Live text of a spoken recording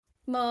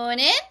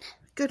Morning.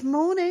 Good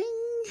morning.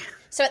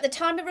 So at the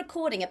time of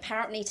recording,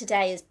 apparently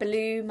today is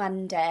Blue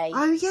Monday.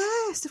 Oh,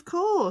 yes, of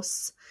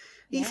course.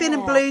 Are you Yeah.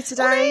 feeling blue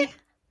today?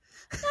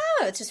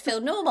 No, I just feel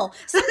normal.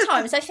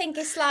 Sometimes I think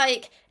it's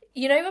like,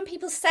 you know, when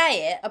people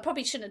say it, I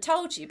probably shouldn't have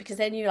told you because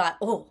then you're like,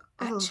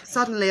 actually.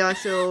 Suddenly I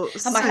feel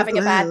Am I having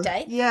blue. a bad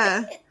day?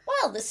 Yeah.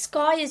 Well, the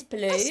sky is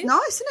blue. It's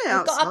nice, isn't it,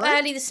 I got up outside?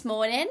 early this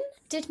morning,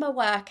 did my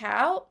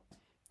workout.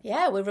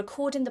 Yeah, we're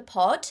recording the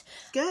pod.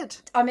 Good.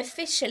 I'm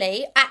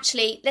officially,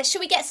 should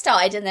we get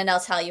started and then I'll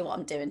tell you what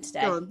I'm doing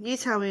today. Go on, you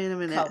tell me in a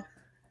minute. Cool.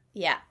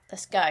 Yeah,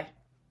 let's go.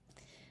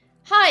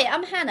 Hi,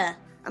 I'm Hannah.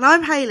 And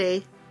I'm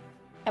Hayley,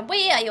 And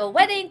we are your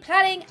wedding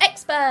planning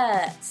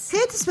experts.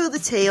 here to spill the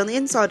tea on the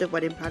inside of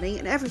wedding planning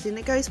and everything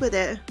that goes with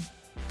it,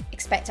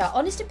 Expect our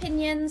honest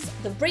opinions,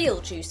 the real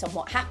juice on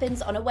what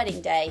happens on a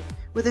wedding day,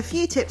 with a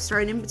few tips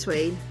thrown in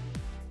between.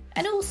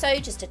 and also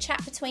just a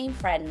chat between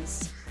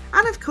friends.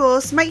 And of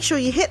course, make sure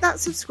you hit that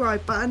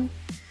subscribe button.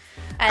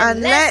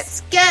 And let's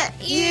get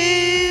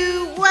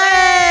you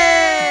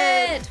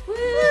wed!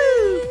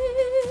 Woo!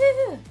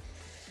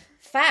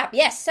 Fab.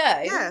 Yes, so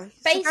Yeah, so go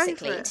for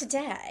basically it.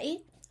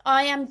 today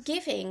I am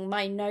giving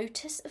my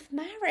notice of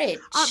marriage.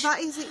 That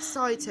is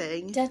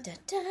exciting. Dun, dun,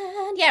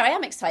 dun. Yeah, I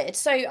am excited.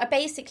 So I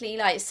basically,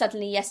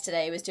 suddenly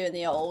yesterday was doing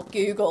the old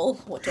Google,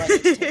 what do I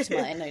need to take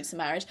to my notice of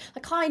marriage? I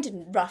kind of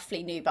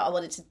roughly knew, but I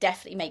wanted to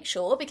definitely make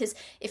sure, because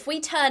if we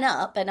turn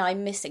up and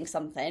I'm missing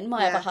something,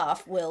 my other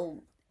half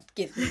will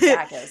give me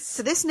daggers.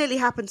 So this nearly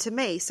happened to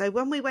me. So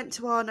when we went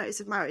to our notice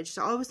of marriage,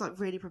 so I was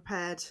really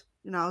prepared.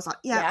 You know, I was like,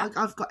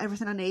 I've got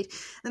everything I need.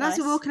 And as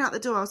we were walking out the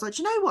door, I was like,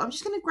 do you know what? I'm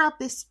just going to grab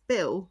this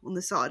bill on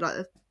the side,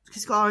 because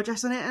it's got our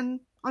address on it,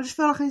 and I just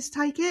feel like I need to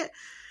take it.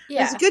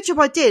 Yeah. It's a good job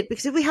I did,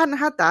 because if we hadn't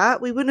had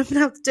that, we wouldn't have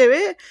been able to do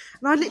it.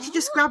 And I literally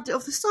just grabbed it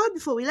off the side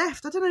before we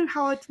left. I don't know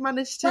how I'd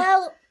managed to...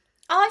 Well,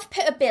 I've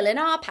put a bill in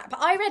our pack, but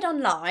I read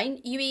online,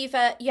 you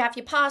have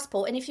your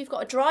passport, and if you've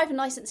got a driving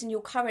licence in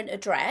your current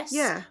address,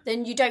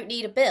 then you don't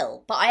need a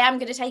bill. But I am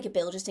going to take a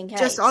bill just in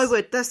case. I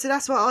would. That's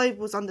what I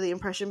was under the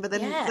impression. But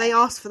then they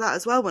asked for that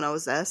as well when I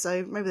was there,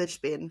 so maybe they're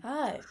just being...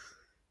 I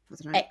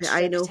don't know, extra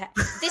anal.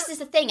 This is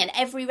the thing, and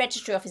every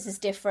registry office is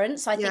different,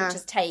 so I think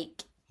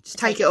just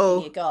take it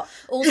all. You got.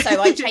 Also,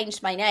 I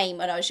changed my name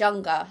when I was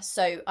younger,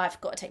 so I've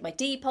got to take my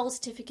DPOL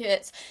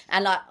certificates,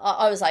 and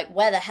I was like,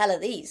 where the hell are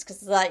these?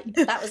 Because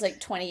that was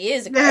 20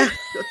 years ago. Yeah,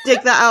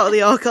 dig that out of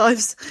the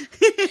archives.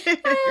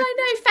 I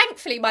know.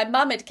 Thankfully, my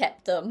mum had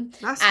kept them,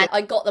 and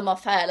I got them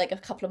off her a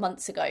couple of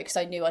months ago because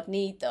I knew I'd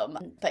need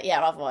them. But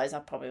yeah, otherwise I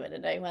probably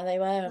wouldn't know where they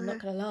were. I'm not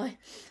going to lie.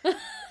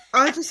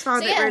 I just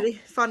found it really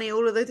funny,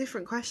 all of the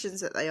different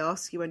questions that they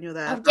ask you when you're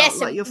there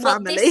about your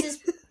family.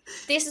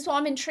 This is what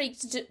I'm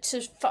intrigued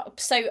to.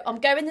 So I'm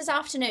going this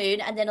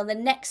afternoon, and then on the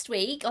next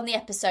week, on the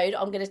episode,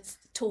 I'm going to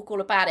talk all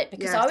about it,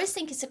 because I always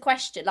think it's a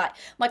question.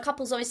 My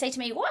couples always say to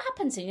me, what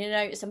happens in your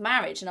notice of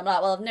marriage? And I'm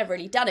like, well, I've never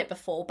really done it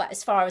before, but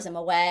as far as I'm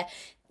aware,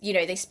 you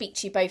know, they speak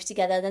to you both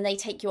together, then they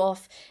take you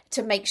off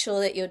to make sure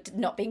that you're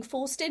not being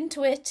forced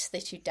into it,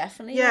 that you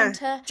definitely want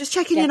to just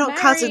checking you're not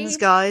cousins,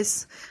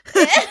 guys.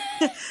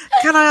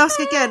 Can I ask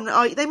again?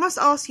 They must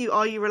ask you,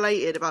 are you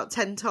related, about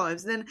 10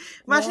 times, and then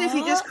imagine if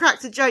you just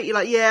cracked a joke, you're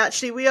like, yeah,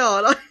 actually we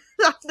are.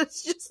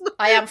 That's just not...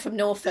 I am from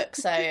Norfolk,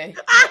 so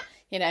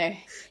you know,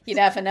 you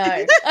never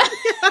know.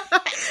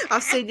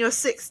 I've seen your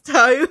sixth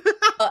toe.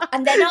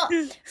 And they're not,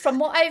 from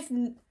what I've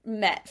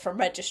met from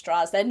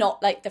registrars, they're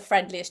not the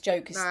friendliest,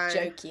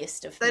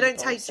 jokiest of people. They don't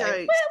take jokes.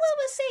 Well,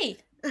 we'll see.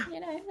 You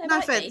know, no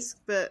offence,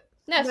 but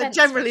offense,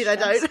 generally they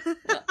don't.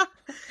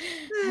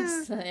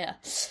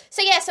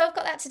 So I've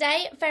got that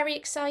today. Very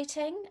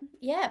exciting.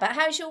 Yeah, but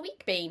how's your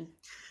week been?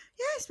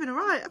 Yeah, it's been all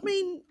right. I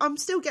mean, I'm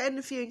still getting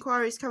a few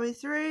inquiries coming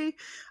through.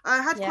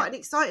 I had quite an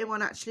exciting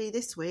one actually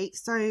this week.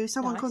 So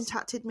someone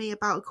contacted me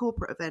about a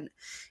corporate event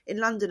in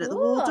London at the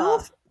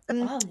Waldorf.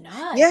 Nice.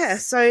 Yeah,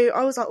 so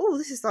I was like, oh,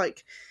 this is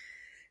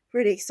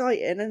really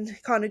exciting, and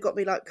kind of got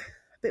me a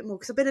bit more,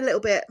 because I've been a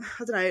little bit,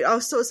 I don't know, I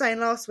was sort of saying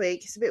last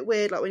week, it's a bit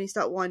weird when you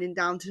start winding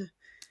down to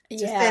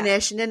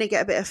finish, and then you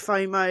get a bit of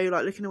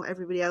FOMO, looking at what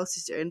everybody else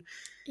is doing.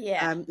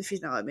 Yeah. If you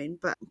know what I mean.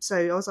 But so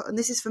I was like, and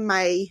this is for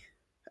May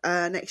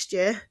next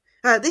year.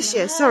 This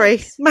year,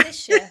 sorry.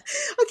 This year.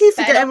 I keep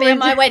forgetting. Better not be on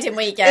my wedding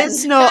weekend.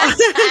 It's not.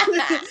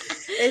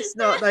 It's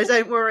not. No,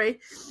 don't worry.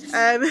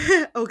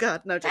 Oh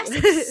God, no. That's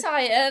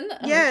exciting.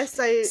 Yeah.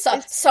 So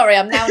sorry,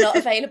 I'm now not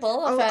available.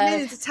 I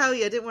needed to tell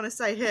you. I didn't want to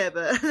say here,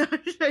 but no,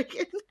 I'm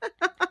joking.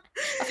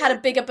 I've had a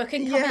bigger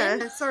booking come in.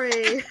 Yeah.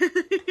 Sorry.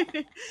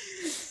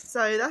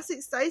 So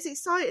it's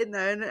exciting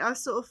though, and I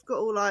sort of got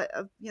all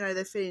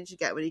the feelings you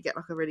get when you get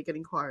a really good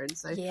inquiry. And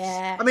so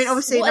yeah. I mean,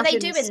 obviously, what are they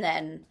doing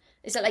then?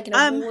 Is it an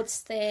awards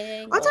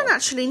thing? I don't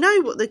actually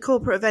know what the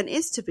corporate event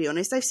is, to be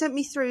honest. They've sent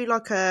me through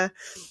a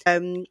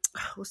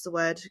what's the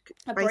word?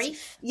 A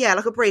brief?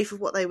 Yeah, a brief of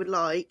what they would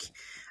like.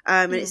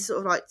 And it's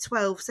sort of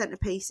 12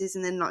 centerpieces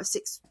and then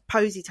 6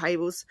 posy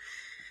tables.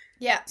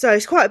 Yeah. So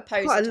it's quite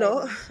a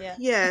lot.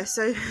 Yeah.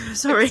 So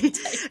sorry,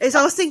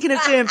 I was thinking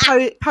of doing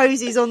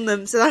posies on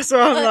them, so that's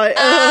why I'm like,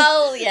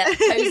 oh yeah,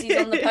 posies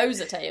on the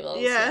poser tables.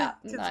 Yeah.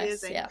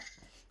 Nice. Yeah.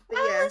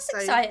 But that's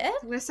exciting.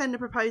 I'm going to send a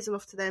proposal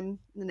off to them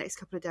in the next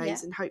couple of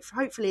days, and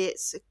hopefully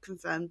it's a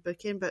confirmed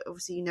booking. But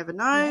obviously, you never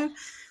know. Yeah.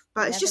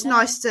 But it's just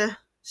nice to.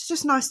 It's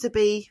just nice to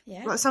be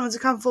like someone to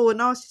come forward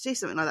and ask you to do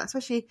something like that,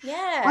 especially.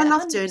 Yeah, I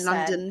love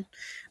 100%. Doing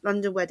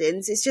London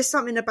weddings. It's just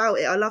something about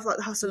it. I love like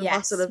the hustle and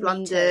bustle of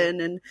London,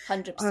 too.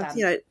 And 100%.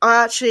 You know,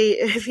 I actually,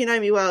 if you know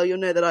me well, you'll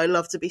know that I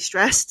love to be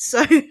stressed.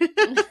 So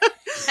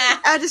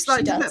I just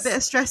like to put a bit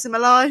of stress in my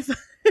life.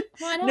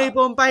 Why not?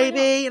 Newborn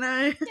baby, you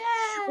know,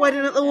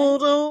 wedding at the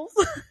Waldorf.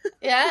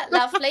 Yeah,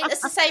 lovely.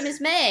 That's the same as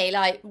me.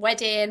 Like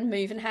wedding,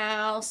 moving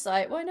house.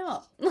 Like, why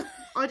not?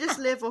 I just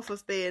live off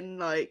of being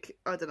like,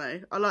 I don't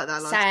know. I like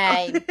that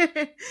lifestyle.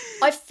 Same.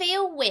 I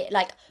feel weird.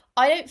 Like,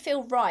 I don't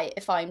feel right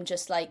if I'm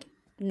just like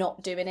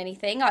not doing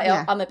anything.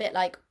 I'm a bit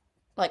like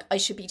I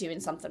should be doing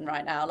something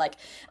right now. Like,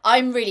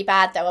 I'm really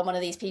bad though. I'm one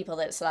of these people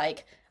that's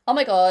like, oh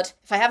my God,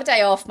 if I have a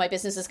day off, my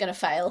business is going to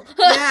fail.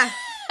 Yeah.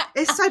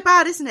 It's so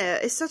bad, isn't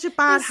it? It's such a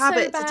bad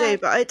habit to do,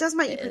 but it does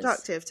make you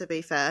productive, to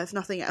be fair, if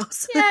nothing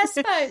else. Yeah, I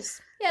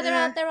suppose.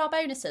 Yeah, there are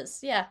bonuses.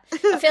 Yeah.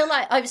 I feel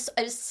like I was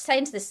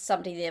saying to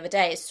somebody the other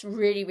day, it's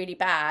really, really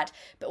bad.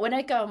 But when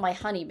I go on my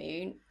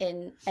honeymoon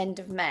in end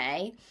of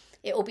May,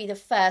 it will be the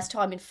first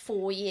time in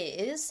 4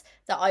 years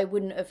that I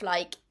wouldn't have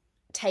like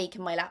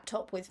taken my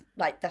laptop with,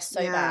 like, that's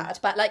so bad.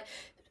 But like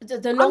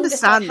the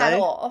longest I've had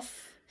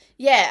off.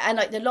 Yeah, and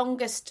like the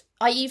longest,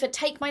 I either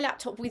take my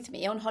laptop with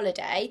me on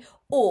holiday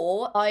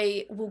or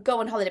I will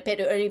go on holiday,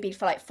 but it'll only be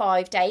for like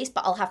 5 days,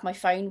 but I'll have my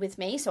phone with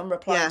me. So I'm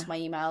replying to my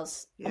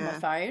emails on my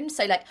phone.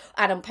 So like,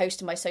 and I'm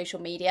posting my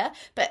social media.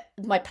 But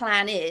my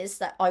plan is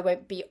that I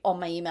won't be on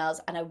my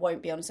emails and I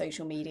won't be on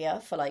social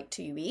media for like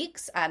 2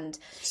 weeks. And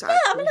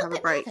I'm a little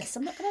bit nervous,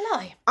 I'm not going to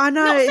lie. I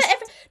know,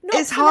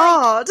 it's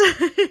hard.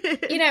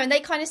 Like, you know, and they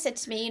kind of said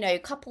to me, you know,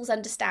 couples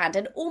understand.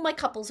 And all my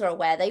couples are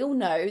aware. They all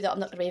know that I'm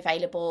not going to be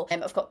available.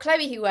 I've got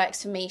Chloe who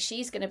works for me.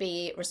 She's going to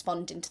be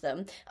responding to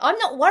them. I'm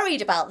not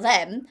worried about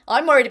them.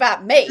 I'm worried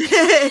about me.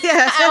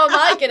 How am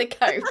I going to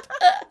cope?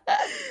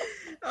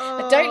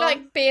 I don't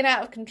like being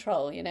out of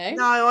control, you know?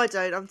 No, I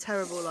don't. I'm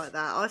terrible like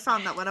that. I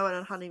found that when I went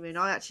on honeymoon,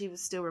 I actually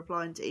was still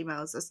replying to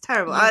emails. That's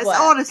terrible. It's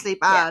honestly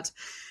bad.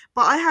 Yeah.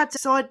 But I had to,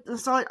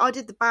 so I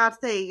did the bad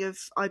thing of,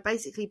 I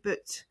basically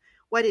booked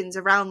weddings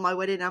around my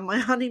wedding and my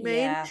honeymoon.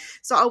 Yeah.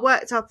 So I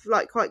worked up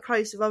like quite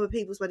close with other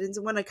people's weddings.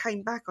 And when I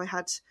came back, I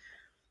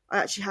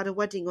actually had a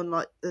wedding on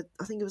like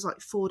I think it was like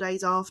 4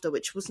 days after,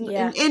 which was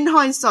in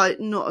hindsight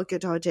not a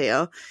good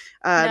idea.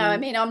 No, I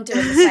mean, I'm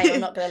doing the same,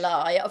 I'm not going to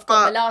lie. I've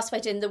got my last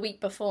wedding the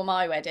week before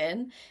my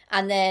wedding,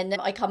 and then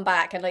I come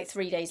back and like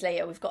 3 days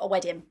later we've got a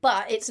wedding,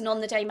 but it's an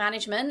on-the-day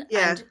management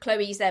and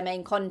Chloe's their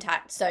main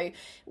contact, so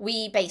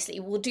we basically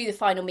will do the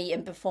final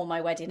meeting before my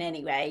wedding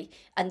anyway,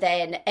 and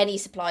then any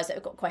suppliers that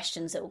have got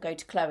questions that will go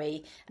to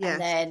Chloe, and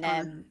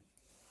then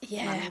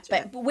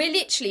but we're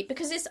literally,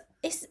 because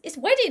it's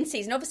wedding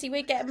season. Obviously,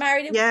 we're getting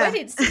married in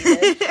wedding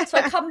season. So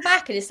I come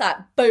back and it's like,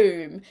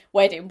 boom,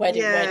 wedding.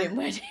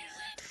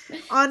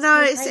 I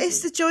know,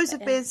 it's the joys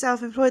of being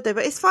self-employed though.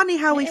 But it's funny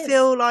how we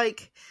feel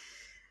like,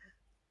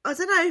 I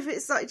don't know if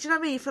it's like, do you know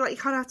what I mean? You feel like you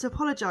kind of have to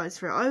apologise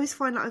for it. I always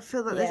find that I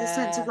feel that there's a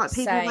sense of like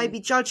people maybe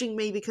judging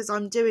me because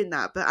I'm doing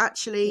that, but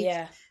actually,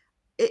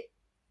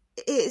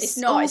 it's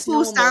not. All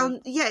falls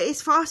down. Yeah,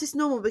 it's for us. It's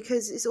normal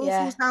because it's all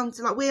falls down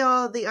to like, we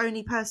are the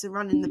only person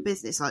running the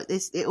business like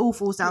this. It all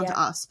falls down to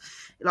us.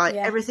 Like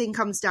everything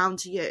comes down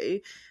to you,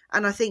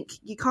 and I think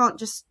you can't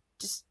just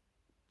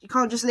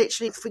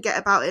literally forget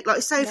about it.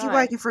 Like, say if you're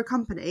working for a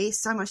company, it's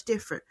so much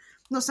different.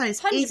 I'm not saying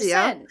it's 100%.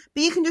 Easier,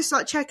 but you can just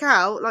like check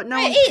out. Like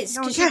it is,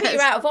 because you put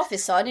your out of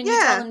office on and you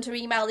tell them to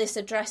email this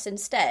address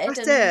instead,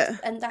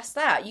 and that's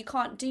that. You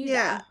can't do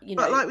that. You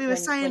know, but like we were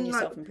saying, when you're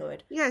like,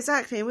 self-employed. Yeah,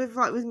 exactly. And with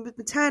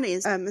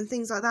maternities and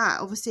things like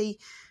that, obviously,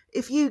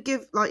 if you're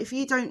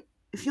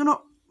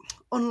not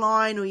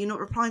online or you're not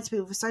replying to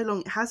people for so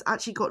long, it has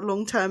actually got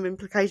long-term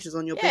implications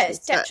on your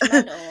business. Yeah, it's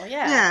detrimental.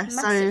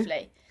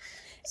 Massively.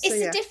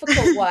 It's a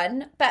difficult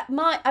one, but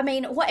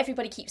what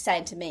everybody keeps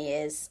saying to me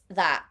is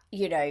that,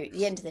 you know, at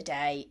the end of the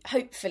day,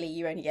 hopefully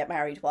you only get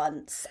married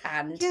once,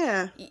 and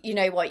you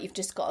know what, you've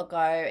just got to go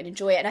and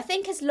enjoy it. And I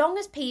think as long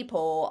as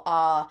people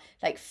are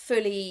like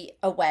fully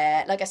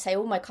aware, like I say,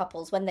 all my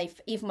couples,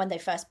 even when they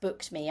first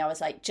booked me, I was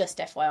like, just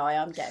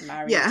FYI, I'm getting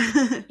married.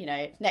 You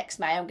know, next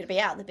May, I'm going to be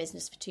out of the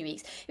business for 2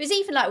 weeks. It was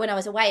even like when I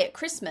was away at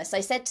Christmas,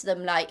 I said to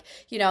them, like,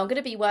 you know, I'm going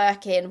to be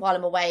working while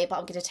I'm away, but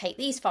I'm going to take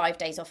these 5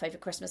 days off over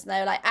Christmas. And they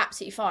were like,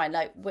 absolutely fine.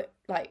 Like,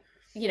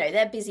 you know,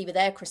 they're busy with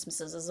their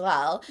Christmases as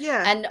well.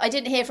 Yeah. And I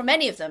didn't hear from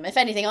any of them. If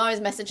anything, I was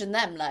messaging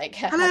them like,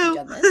 have you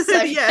done this? So,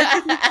 like,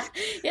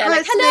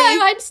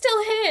 hello, I'm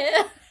still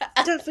here.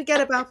 Don't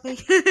forget about me.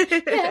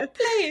 Yeah,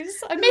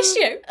 please. I miss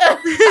you.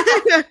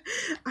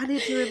 I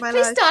need you in my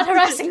please life. Start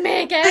harassing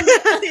me again.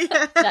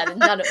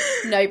 Yeah.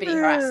 Nobody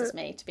harasses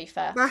me, to be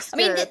fair. That's I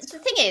mean, good. the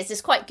thing is,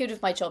 it's quite good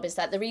with my job is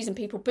that the reason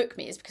people book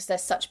me is because they're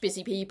such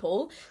busy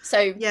people. So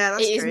Yeah,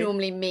 that's it is true.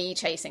 normally me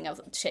chasing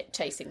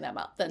them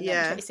up than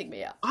them chasing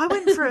me up. I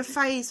went through a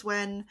phase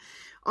when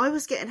I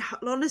was getting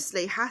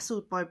honestly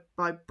hassled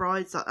by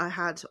brides that I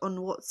had on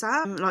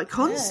WhatsApp, like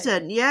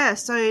constant. Yeah,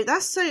 so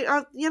that's so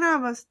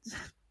I'm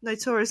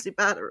notoriously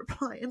bad at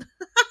replying.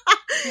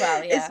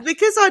 Well, yeah, it's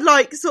because I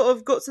like sort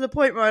of got to the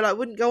point where I like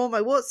wouldn't go on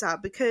my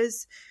WhatsApp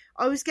because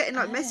I was getting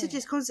like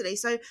messages constantly.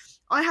 So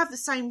I have the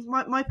same.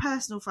 My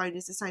personal phone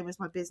is the same as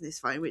my business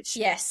phone, which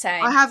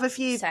same. I have a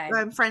few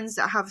friends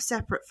that have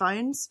separate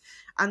phones,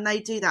 and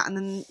they do that, and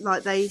then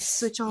like they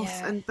switch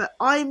off. But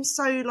I'm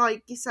so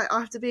like you say, I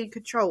have to be in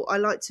control. I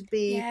like to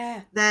be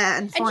there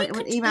and find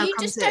when email comes in.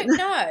 You just don't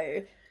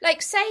know.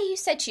 Like, say you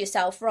said to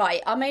yourself,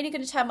 right, I'm only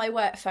going to turn my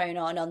work phone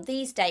on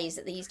these days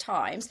at these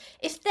times.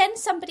 If then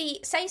somebody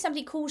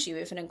calls you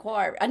with an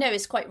inquiry, I know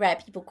it's quite rare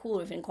people call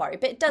with an inquiry,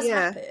 but it does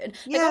happen.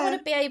 Like, I want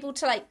to be able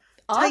to like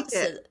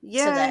answer to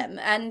them,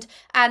 and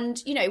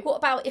what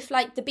about if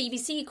like the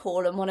BBC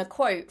call and want a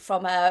quote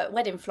from a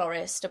wedding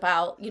florist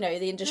about the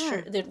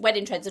industry, the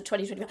wedding trends of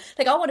 2020?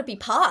 Like, I want to be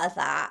part of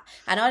that,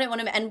 and I don't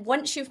want to. And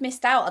once you've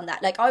missed out on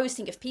that, like, I always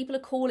think if people are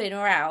calling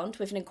around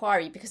with an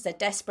inquiry because they're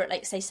desperate,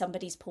 like say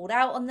somebody's pulled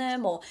out on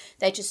them, or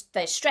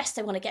they're stressed,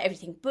 they want to get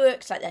everything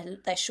booked, like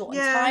they're short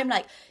on time,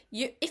 like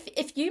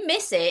if you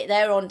miss it,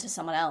 they're on to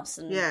someone else,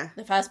 and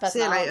the first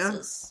person that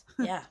answers.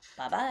 Yeah,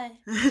 bye-bye.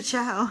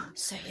 Ciao.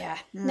 So,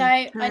 no,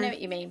 I know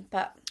what you mean,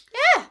 but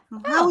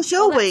how was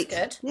your week?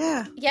 Good.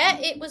 Yeah,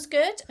 it was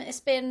good. It's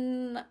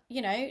been,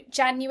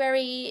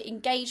 January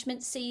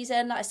engagement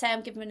season. Like I say,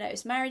 I'm giving my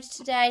notice of marriage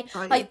today.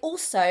 I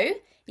also,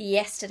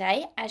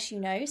 yesterday, as you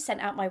know, sent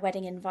out my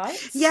wedding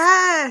invites.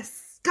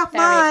 Yes. Got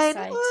mine.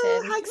 Excited.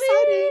 Ooh, how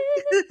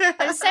exciting.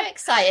 I'm so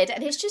excited,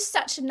 and it's just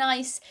such a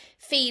nice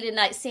feeling,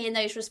 like seeing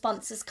those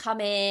responses come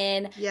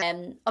in.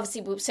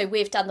 Obviously, so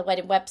we've done the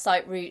wedding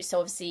website route, so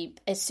obviously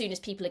as soon as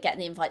people are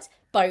getting the invites,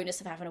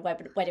 bonus of having a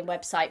wedding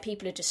website,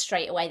 people are just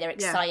straight away, they're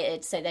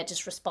excited, so they're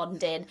just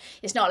responding.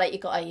 It's not like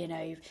you've got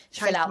to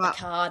fill out the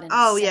card and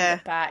send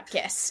it back,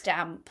 get a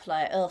stamp,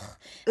 like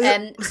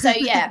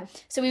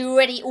so we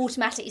already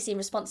automatically seeing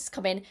responses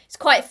come in. It's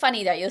quite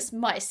funny though, you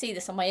might see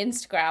this on my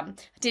Instagram.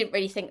 I didn't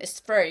really think this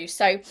through.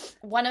 So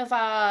one of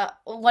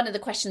the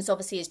questions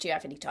obviously is, do you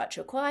have any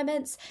dietary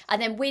requirements?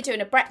 And then we're doing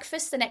a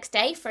breakfast the next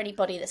day for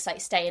anybody that's like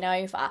staying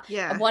over,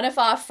 and one of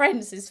our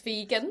friends is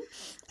vegan,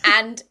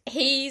 and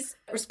he's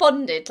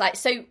responded like,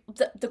 so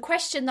the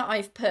question that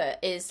I've put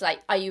is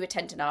like, are you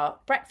attending our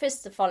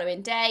breakfast the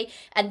following day?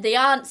 And the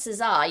answers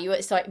are,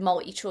 it's like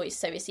multi-choice,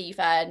 so it's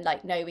either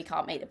like, no, we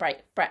can't make the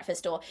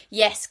breakfast, or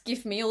yes,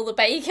 give me all the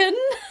bacon.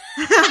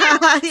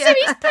 So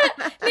he's put,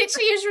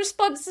 literally his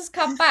response has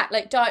come back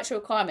like, dietary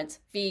requirements,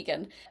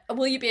 vegan.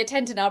 Will you be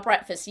attending our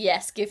breakfast?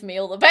 Yes, give me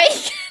all the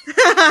bacon.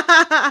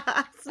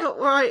 It's not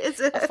right,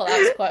 is it? I thought that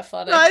was quite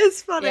funny. That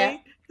is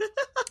funny.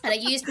 And I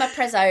used my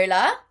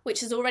Prezola,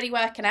 which is already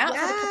working out. I've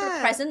had a couple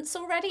of presents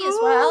already as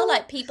well,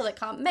 like people that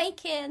can't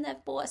make it and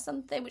they've bought us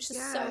something, which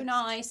is so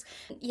nice.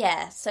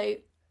 Yeah, so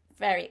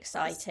very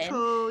exciting. That's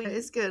cool.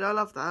 It's good. I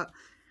love that.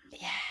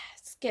 Yeah.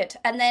 Good.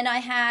 And then I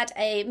had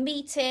a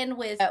meeting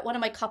with one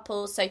of my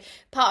couples. So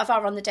part of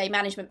our on the day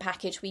management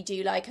package, we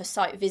do like a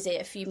site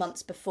visit a few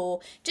months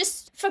before,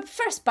 just for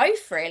us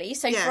both really.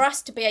 So for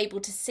us to be able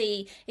to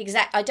see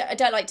I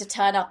don't like to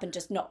turn up and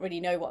just not really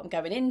know what I'm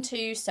going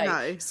into.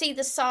 So see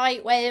the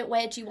site,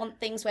 where do you want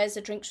things? Where's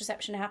the drinks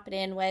reception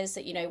happening? Where's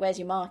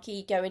your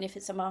marquee going if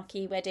it's a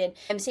marquee wedding?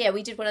 So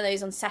we did one of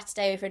those on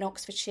Saturday over in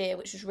Oxfordshire,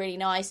 which was really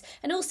nice.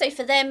 And also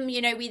for them,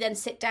 we then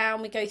sit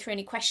down, we go through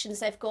any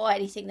questions they've got,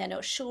 anything they're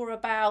not sure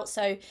about.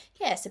 So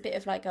it's a bit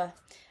of like a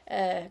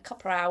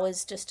couple of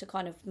hours just to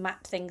kind of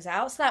map things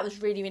out. So that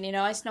was really, really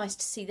nice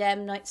to see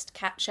them, nice to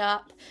catch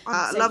up.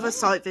 I love a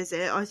site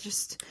visit.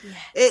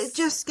 It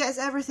just gets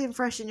everything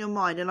fresh in your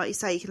mind, and like you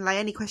say, you can lay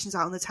any questions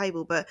out on the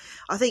table. But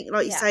I think,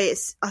 like you say,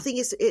 it's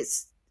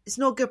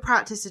not good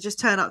practice to just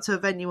turn up to a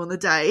venue on the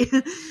day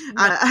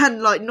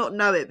and like not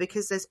know it,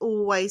 because there's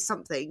always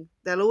something.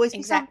 There'll always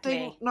be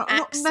something. Not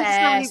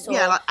necessarily,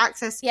 like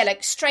access. Yeah,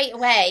 like straight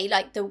away,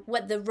 like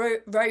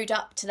the road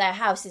up to their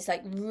house is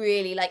like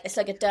really like, it's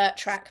like a dirt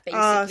track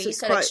basically.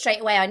 So like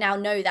straight away, I now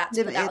know that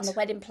to put that on the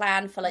wedding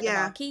plan for like the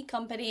marquee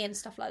company and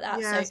stuff like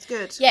that. Yeah, so it's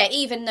good. Yeah,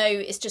 even though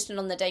it's just an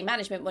on the day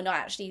management, we're not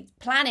actually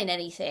planning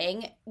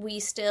anything. We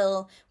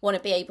still want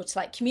to be able to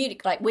like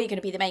communicate. Like, we're going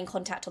to be the main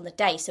contact on the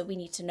day, so we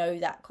need to know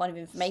that kind of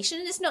information.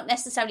 And it's not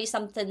necessarily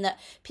something that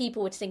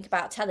people would think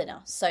about telling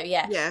us. So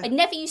I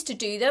never used to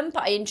do them,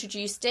 but I introduced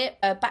it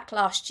back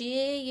last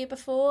year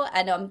before,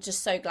 and I'm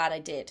just so glad I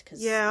did,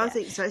 because I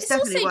think so. It's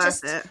definitely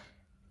worth it.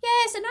 Yeah,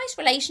 it's a nice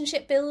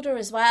relationship builder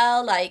as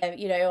well. Like,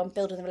 I'm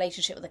building a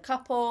relationship with a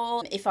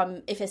couple.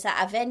 If it's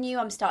at a venue,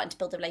 I'm starting to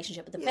build a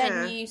relationship with the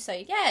venue. So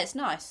it's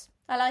nice.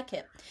 I like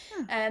it.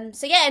 And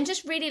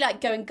just really like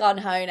going gung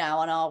ho now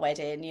on our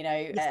wedding.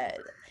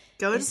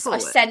 Going forward. I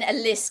sent a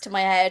list to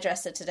my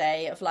hairdresser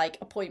today of like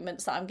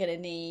appointments that I'm going to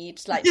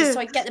need, like just so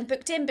I get them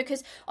booked in,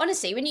 because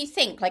honestly, when you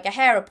think like a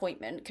hair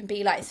appointment can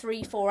be like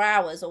 3-4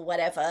 hours or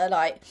whatever,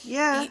 like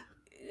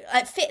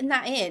fitting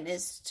that in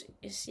is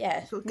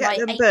my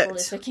April booked.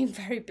 is looking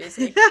very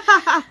busy.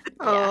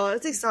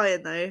 It's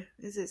exciting though.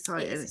 It's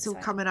exciting. It's all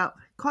coming up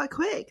quite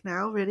quick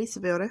now, really,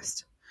 to be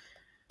honest.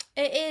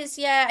 It is,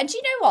 yeah. And do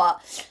you know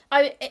what?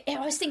 I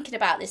was thinking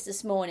about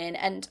this morning,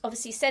 and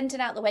obviously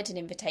sending out the wedding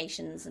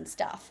invitations and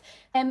stuff.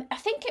 I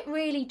think it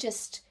really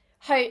just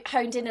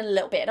honed in a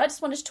little bit, and I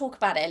just wanted to talk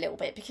about it a little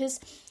bit, because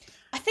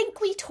I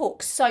think we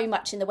talk so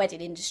much in the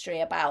wedding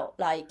industry about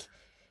like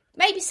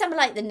maybe some of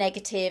like the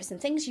negatives and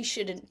things you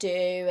shouldn't do,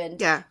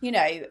 and you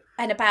know,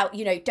 and about,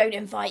 you know, don't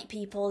invite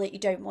people that you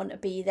don't want to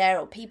be there,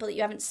 or people that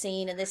you haven't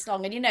seen in this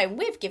long, and you know,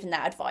 we've given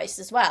that advice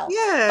as well.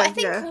 But I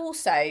think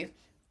also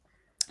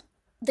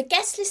the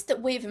guest list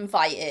that we've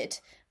invited,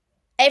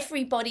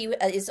 everybody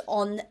is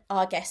on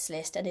our guest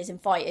list and is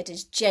invited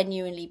is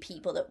genuinely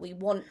people that we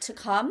want to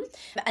come,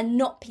 and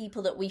not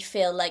people that we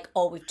feel like,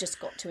 oh, we've just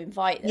got to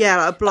invite them.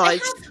 Yeah,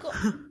 obliged.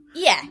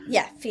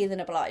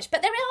 Feeling obliged.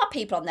 But there are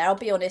people on there, I'll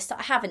be honest, that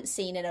I haven't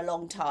seen in a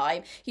long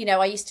time. You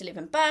know, I used to live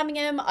in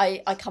Birmingham.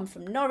 I come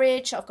from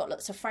Norwich. I've got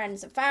lots of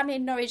friends and family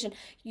in Norwich. And,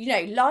 you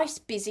know, life's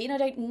busy and I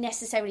don't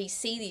necessarily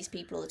see these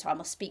people all the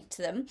time or speak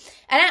to them.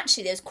 And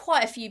actually, there's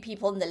quite a few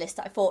people on the list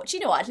that I thought, do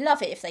you know what, I'd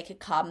love it if they could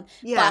come,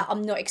 but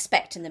I'm not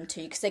expecting them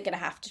to, because they're going to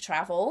have to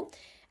travel.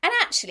 And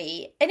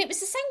actually, and it was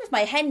the same with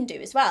my hen do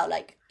as well.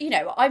 Like, you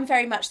know, I'm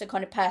very much the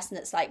kind of person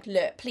that's like,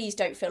 look, please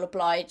don't feel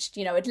obliged.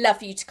 You know, I'd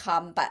love you to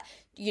come, but,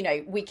 you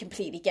know, we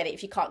completely get it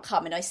if you can't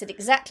come. And I said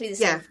exactly the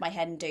same with my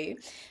hen do.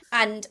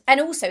 And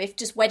also, if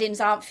just weddings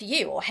aren't for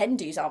you or hen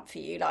do's aren't for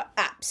you, like,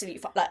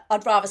 absolutely fine. Like,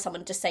 I'd rather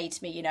someone just say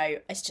to me, you know,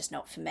 it's just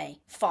not for me.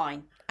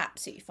 Fine.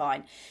 Absolutely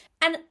fine.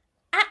 And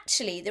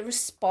actually the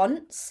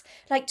response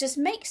like just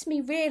makes me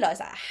realise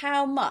like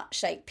how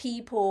much like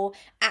people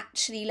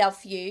actually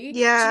love you. Do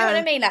you know what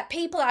I mean? Like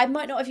people I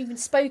might not have even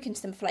spoken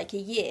to them for like a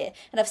year,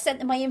 and I've sent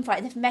them my invite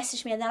and they've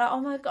messaged me and they're like, oh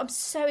my god, I'm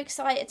so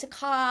excited to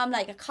come,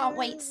 like I can't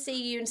wait to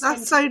see you and spend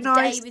that's so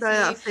nice day with though, you.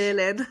 that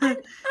feeling. I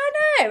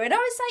know, and I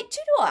was like, do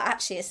you know what,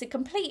 actually it's a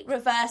complete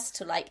reverse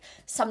to like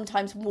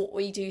sometimes what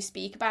we do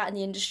speak about in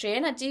the industry,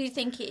 and I do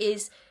think it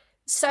is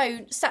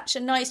such a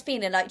nice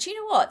feeling. Like, do you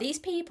know what, these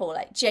people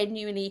like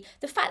genuinely,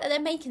 the fact that they're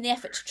making the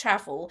effort to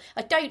travel,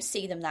 I don't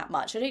see them that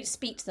much, I don't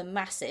speak to them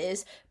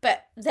masses,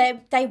 but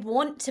they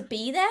want to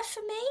be there for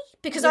me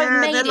because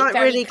I've made it like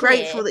very really clear.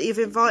 Grateful that you've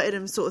invited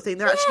them, sort of thing.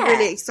 They're actually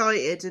really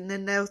excited, and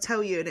then they'll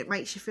tell you and it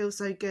makes you feel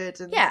so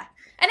good. And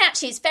and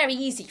actually it's very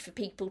easy for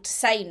people to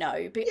say no,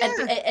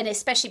 and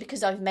especially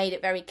because I've made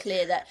it very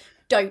clear that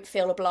don't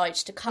feel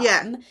obliged to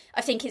come.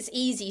 I think it's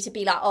easy to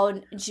be like, oh,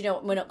 do you know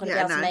what, we're not going to be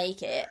able to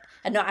make it,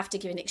 and not have to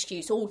give an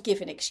excuse or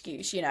give an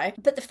excuse, you know.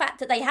 But the fact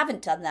that they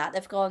haven't done that,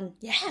 they've gone,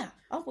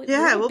 we'll be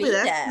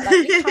there. Like,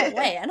 we can't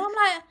wait. And I'm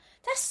like,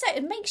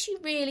 it makes you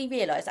really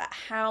realise that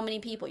how many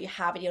people you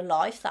have in your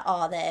life that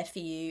are there for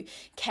you,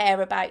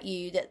 care about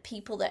you, that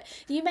people that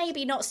you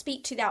maybe not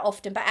speak to that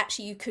often, but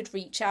actually you could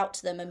reach out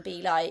to them and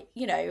be like,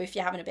 you know, if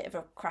you're having a bit of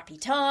a crappy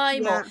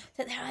time, or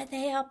that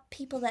they are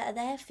people that are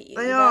there for you.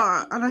 They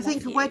are, and I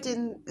think a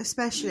wedding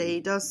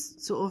especially does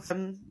sort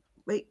of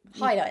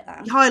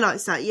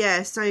highlights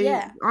that,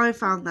 so I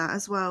found that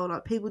as well,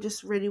 like people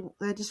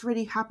they're just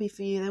really happy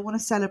for you, they want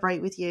to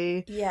celebrate with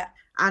you,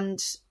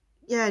 and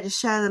just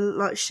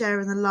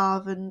sharing the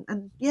love,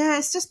 and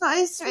it's just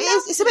nice.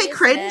 It's a bit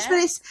cringe,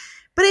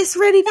 but it's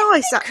really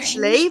nice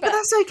actually, cringe, but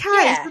that's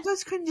okay.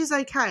 Sometimes cringe is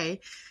okay.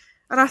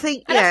 And I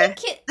think, and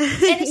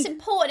it's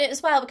important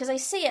as well, because I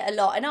see it a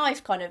lot, and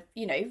I've kind of,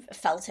 you know,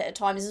 felt it at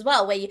times as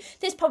well, where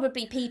there's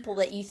probably people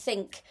that you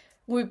think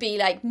would be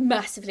like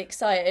massively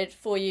excited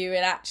for you,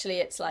 and actually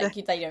it's like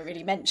they don't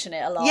really mention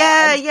it a lot.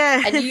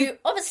 And you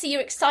obviously,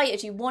 you're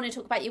excited, you want to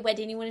talk about your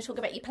wedding, you want to talk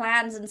about your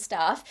plans and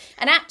stuff,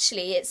 and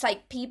actually it's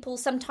like people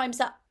sometimes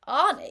that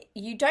aren't it,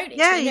 you don't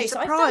actually know. So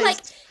I feel like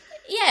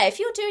if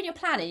you're doing your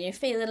planning and you're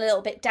feeling a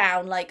little bit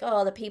down, like,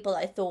 oh, the people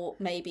I thought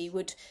maybe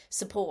would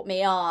support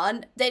me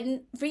aren't,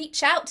 then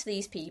reach out to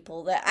these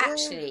people that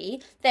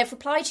actually they've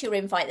replied to your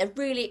invite, they're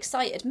really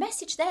excited.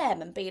 Message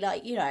them and be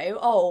like, you know,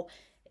 oh,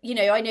 you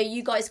know, I know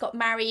you guys got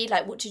married,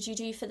 like, what did you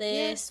do for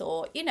this?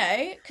 Or, you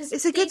know, because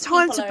it's a good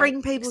time to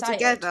bring people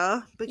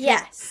together,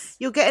 because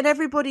you're getting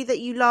everybody that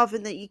you love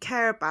and that you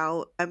care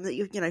about, that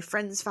you know,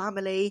 friends,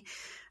 family,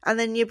 and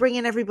then you're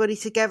bringing everybody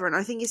together. And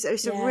I think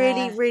it's a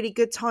really, really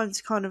good time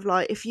to kind of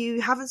like, if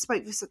you haven't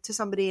spoken to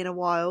somebody in a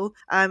while,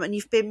 and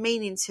you've been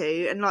meaning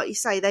to, and like you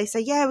say, they say,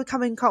 yeah, we're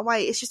coming, can't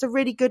wait. It's just a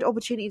really good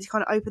opportunity to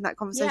kind of open that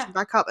conversation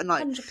back up and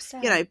like,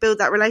 100%. You know, build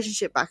that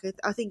relationship back.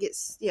 I think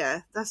it's,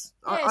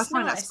 I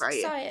find that's great.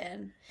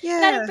 Exciting. Yeah. I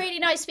had a really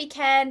nice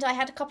weekend. I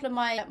had a couple of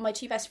my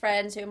two best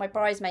friends who are my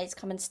bridesmaids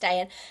come and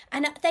stay,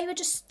 and they're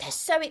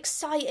so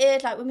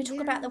excited, like when we talk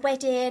about the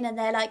wedding, and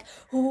they're like,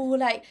 oh,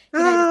 like, you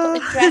know,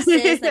 they've got the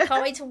dresses, they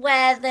can't wait to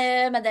wear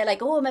them, and they're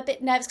like, oh, I'm a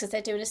bit nervous because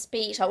they're doing a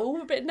speech, I'm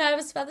a bit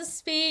nervous about the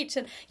speech,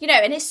 and you know,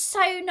 and it's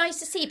so nice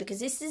to see,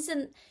 because this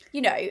isn't,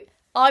 you know,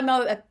 I'm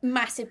a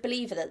massive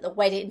believer that the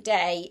wedding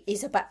day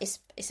is about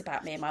it's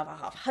about me and my other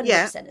half.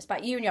 100%. It's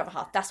about you and your other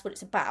half. That's what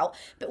it's about.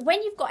 But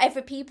when you've got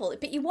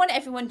but you want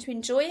everyone to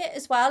enjoy it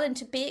as well and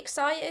to be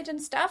excited and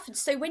stuff. And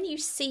so when you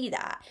see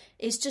that,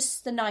 it's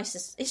just the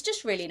nicest. It's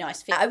just really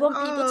nice. I want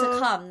people to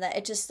come that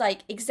are just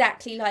like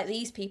exactly like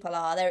these people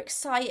are. They're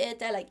excited.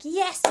 They're like,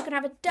 yes, we're gonna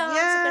have a dance.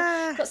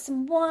 I've got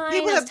some wine.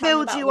 People that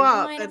build you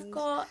up. I've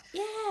got.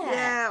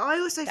 Yeah. I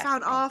also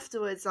found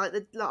afterwards, like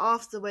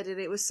after the wedding,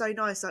 it was so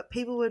nice. Like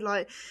people would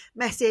like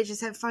message and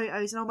send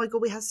photos, and oh my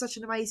god, we had such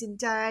an amazing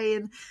day,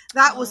 and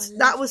that was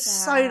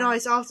so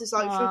nice. After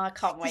like, I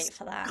can't wait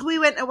for that. We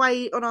went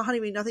away on our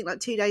honeymoon, I think like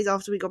 2 days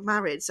after we got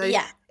married. So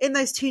in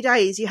those 2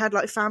 days, you had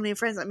like family and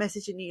friends like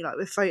messaging you like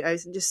with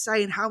photos and just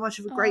saying how much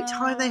of a great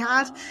time they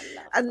had,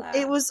 and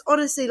it was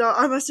honestly like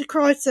I must have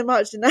cried so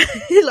much, and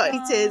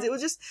like tears. It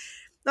was just.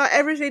 Like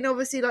everything,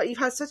 obviously, like you've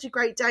had such a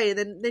great day,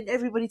 and then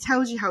everybody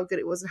tells you how good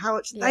it was and how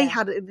much they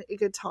had a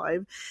good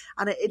time,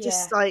 and it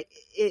just like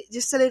it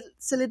just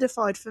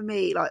solidified for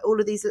me like all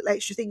of these little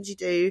extra things you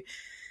do,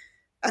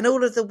 and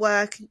all of the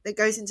work that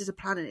goes into the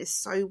planning is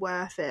so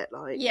worth it.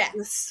 Like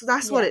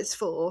that's what it's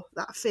for.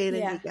 That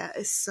feeling you get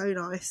is so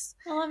nice.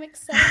 Oh, I'm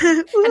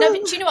excited.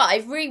 And do you know what?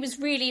 I was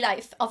really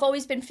like I've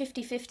always been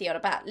 50-50 on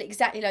about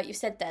exactly like you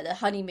said there, the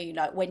honeymoon,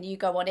 like when you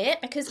go on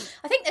it, because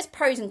I think there's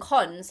pros and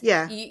cons.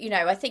 Yeah, you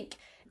know, I think.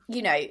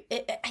 You know,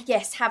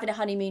 yes, having a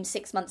honeymoon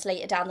 6 months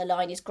later down the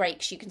line is great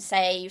because you can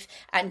save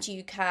and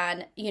you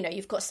can, you know,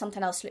 you've got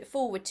something else to look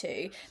forward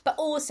to. But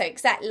also,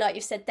 exactly like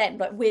you said then,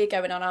 like we're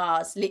going on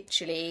ours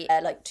literally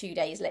like 2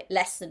 days,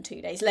 less than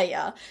 2 days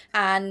later.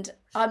 And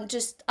I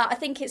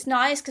think it's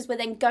nice because we're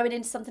then going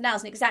into something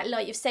else. And exactly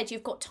like you've said,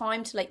 you've got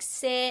time to like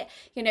sit,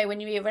 you know,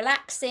 when you're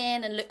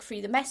relaxing and look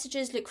through the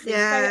messages, look through the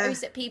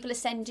photos that people are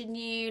sending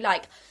you.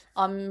 Like,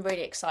 I'm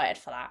really excited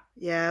for that.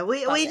 Yeah,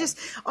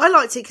 I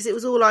liked it because it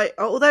was all like,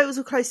 although it was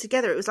all close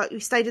together, it was like we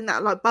stayed in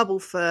that like bubble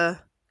for.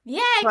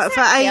 Yeah, exactly.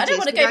 For ages, I don't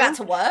want to go back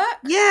to work.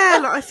 Yeah,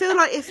 like I feel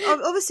like if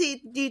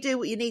obviously you do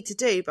what you need to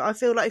do, but I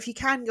feel like if you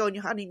can go on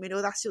your honeymoon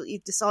or that's what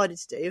you've decided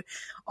to do,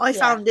 I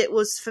found it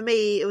was for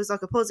me it was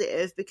like a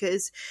positive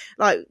because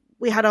like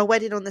we had our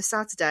wedding on the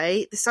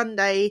Saturday, the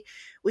Sunday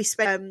we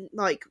spent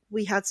like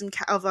we had some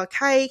of our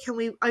cake and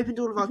we opened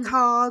all of our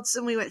cards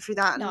and we went through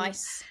that.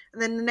 Nice.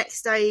 And then the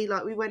next day,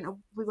 like we went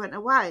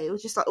away. It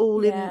was just like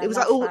all in. It was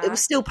like all. It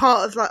was still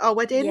part of like our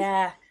wedding.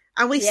 Yeah.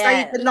 And we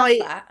stayed the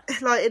night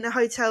like in a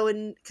hotel,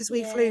 and because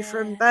we flew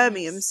from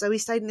Birmingham, so we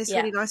stayed in this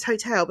really nice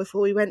hotel before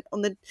we went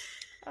on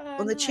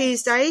the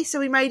Tuesday. So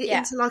we made it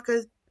into like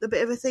a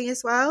bit of a thing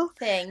as well.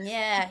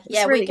 Yeah,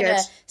 really we're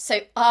gonna.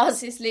 So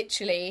ours is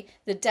literally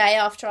the day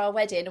after our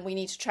wedding, and we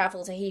need to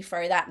travel to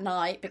Heathrow that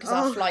night because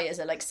our flight is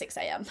at like 6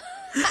 a.m.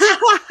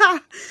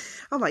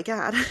 Oh my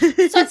god!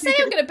 So I'd say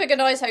I'm going to book a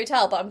nice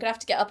hotel, but I'm going to have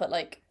to get up at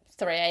like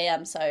 3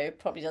 a.m. So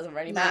probably doesn't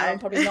really matter. I'm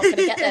probably not going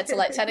to get there till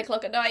like 10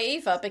 o'clock at night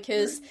either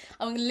because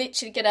I'm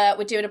literally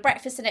we're doing a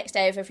breakfast the next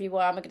day of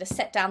everywhere. I'm going to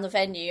set down the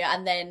venue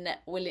and then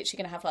we're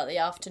literally going to have like the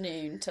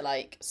afternoon to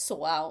like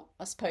sort out,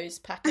 I suppose,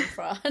 packing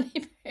for our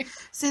honeymoon.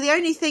 So the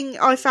only thing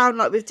I found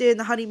like with doing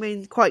the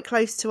honeymoon quite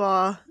close to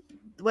our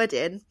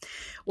wedding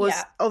was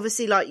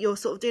obviously like you're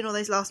sort of doing all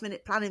those last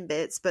minute planning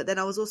bits, but then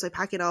I was also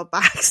packing our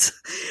bags.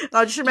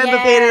 I just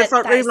remember being in the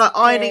front room like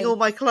ironing all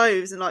my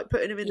clothes and like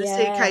putting them in the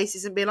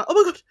suitcases and being like,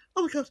 oh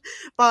my god.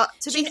 But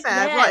to be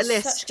fair, write a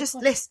list, just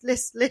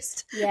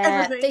list.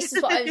 Yeah, everything. This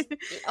is what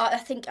I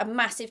think a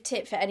massive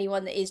tip for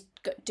anyone that is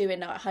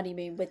doing a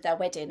honeymoon with their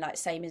wedding, like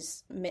same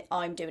as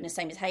I'm doing, the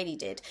same as Hayley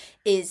did,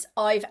 is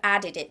I've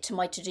added it to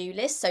my to-do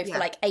list. So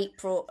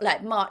for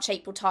like March,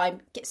 April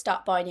time,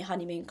 start buying your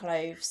honeymoon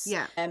clothes.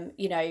 Yeah.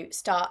 You know,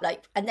 start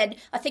like, and then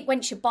I think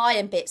once you're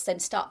buying bits, then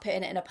start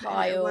putting it in a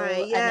pile,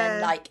 and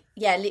then like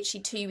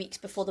literally 2 weeks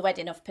before the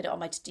wedding, I've put it on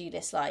my to-do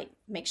list, like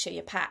make sure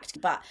you're packed.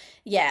 But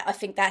yeah, I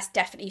think that's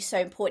definitely so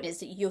important, is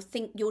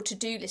that your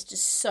to-do list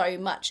is so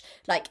much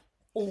like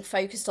all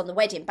focused on the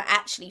wedding, but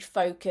actually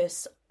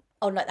focus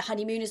on like the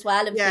honeymoon as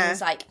well, and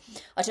things like,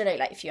 I don't know,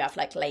 like if you have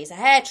like laser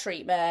hair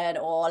treatment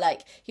or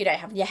like, you know,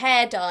 having your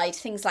hair dyed,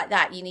 things like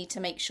that, you need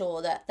to make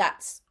sure that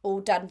that's all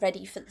done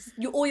ready for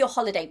all your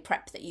holiday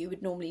prep that you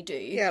would normally do.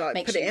 Yeah,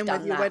 like put it in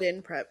with your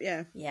wedding prep.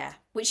 Yeah,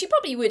 which you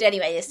probably would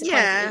anyway. It's the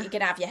point that you're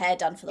gonna have your hair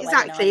done for the wedding.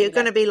 Exactly, you're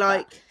gonna be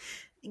like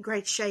in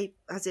great shape,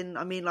 as in,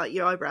 I mean, like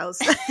your eyebrows.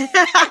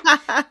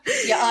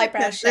 Your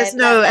eyebrows. There's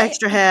no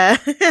extra hair.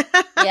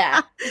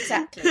 Yeah,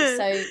 exactly.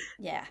 So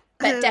yeah.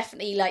 But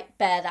definitely like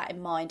bear that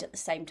in mind at the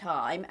same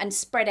time and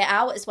spread it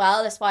out as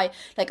well. That's why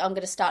like I'm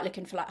going to start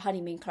looking for like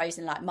honeymoon clothes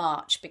in like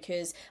March,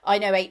 because I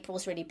know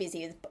April's really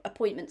busy with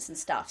appointments and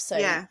stuff. So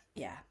yeah.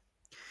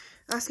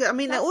 That's good. I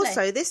mean,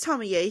 also this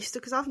time of year,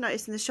 because I've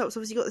noticed in the shops,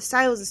 obviously you've got the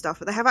sales and stuff,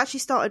 but they have actually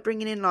started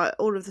bringing in like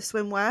all of the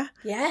swimwear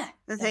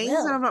and things.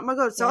 And I'm like, my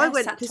God. So I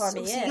went, because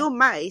obviously you're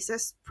May, so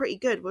that's pretty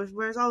good,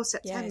 whereas I was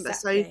September. Yeah,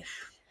 exactly. So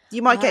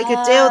you might get a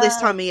good deal this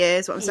time of year,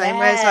 is what I'm saying.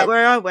 Whereas like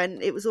where I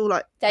went, it was all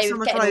like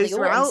summer clothes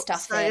were out.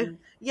 Stuff so in.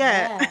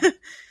 Yeah.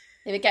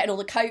 They were getting all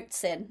the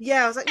coats in.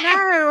 Yeah, I was like,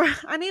 no,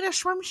 I need a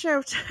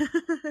swimsuit.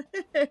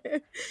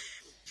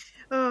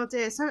 Oh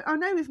dear. So I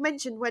know we've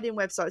mentioned wedding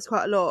websites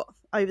quite a lot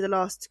over the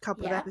last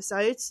couple of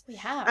episodes. We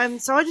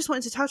have. So I just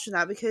wanted to touch on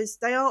that because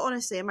they are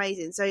honestly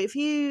amazing. So if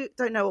you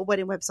don't know what a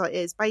wedding website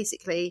is,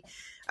 basically,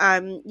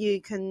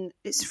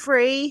 it's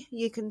free.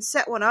 You can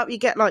set one up. You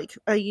get like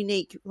a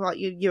unique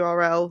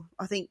URL.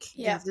 I think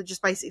you have to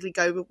just basically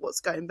go with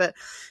what's going. But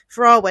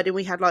for our wedding,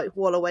 we had like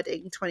Walla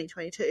Wedding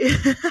 2022.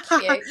 Cute.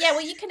 Yeah,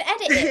 well, you can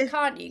edit it,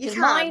 can't you? Because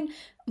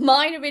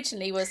mine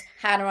originally was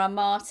Hannah and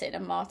Martin,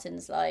 and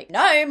Martin's like,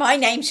 no, my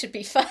name should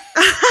be first.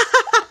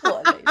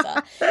 What a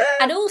loser.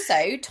 And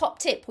also, top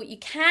tip, what you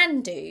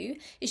can do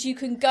is you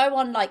can go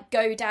on like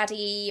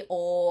GoDaddy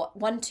or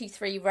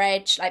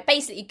 123reg, like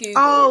basically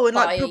Google and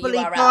like probably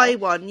URL. Buy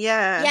one,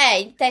 yeah.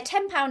 Yeah, they're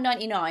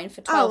 £10.99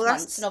 for 12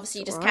 months, and obviously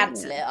you just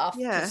cancel it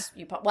after.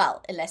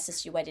 Unless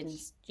it's your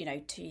wedding's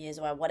 2 years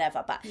or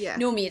whatever, but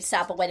normally you'd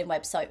set up a wedding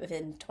website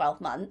within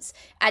 12 months,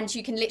 and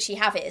you can literally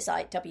have it as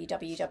like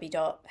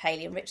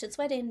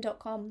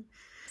www.hayleyandrichardswedding.com.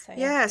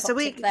 So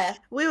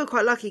we were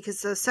quite lucky because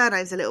the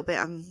surname's a little bit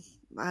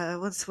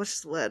what's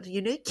the word?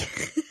 Unique.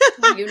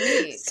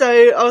 Unique.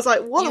 So I was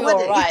like, what a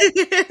wedding. Right.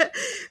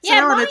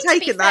 So mine, to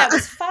be fair,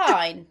 was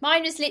fine.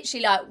 Mine was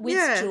literally like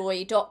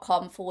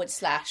withjoy.com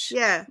 /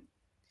 Yeah.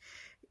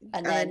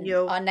 And then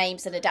our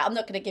names and I'm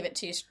not going to give it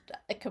to you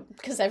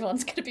because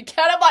everyone's going to be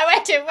going on my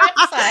wedding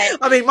website.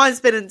 I mean, mine's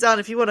been and done.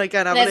 If you want to go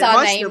and have a look, it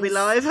might still be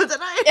live. I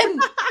don't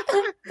know.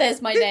 There's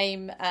my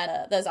name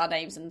and there's our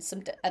names and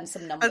some numbers.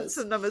 And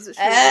some numbers which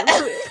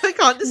I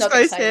can't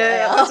disclose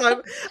here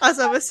as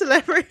I'm a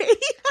celebrity.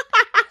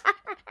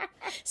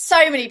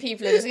 So many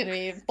people are just going to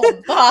be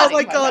bombarding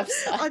my God,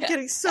 website. I'm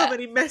getting so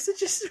many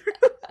messages through.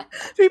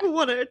 People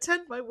want to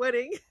attend my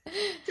wedding.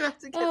 You have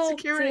to get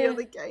security on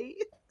the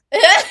gate.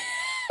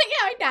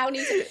 I now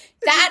need to.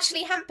 That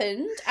actually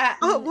happened at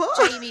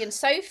Jamie and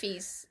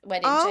Sophie's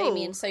wedding.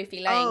 Jamie and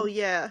Sophie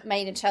Lane,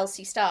 Main and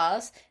Chelsea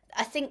Stars.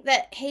 I think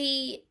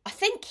he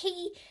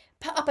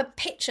put up a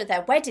picture of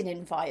their wedding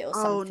invite or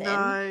something. Oh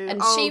no! And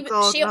she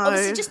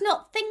obviously just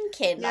not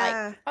thinking.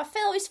 Like I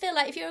always feel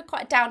like if you're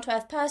quite a down to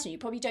earth person, you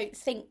probably don't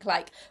think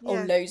like,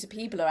 loads of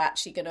people are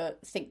actually gonna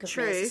think of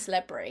me as a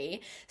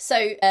celebrity.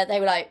 So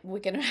they were like, we're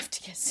gonna have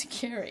to get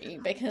security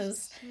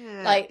because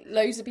like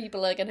loads of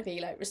people are gonna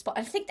be like respond.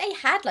 I think they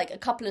had like a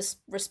couple of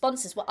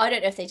responses. Well, I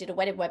don't know if they did a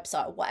wedding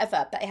website or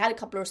whatever, but they had a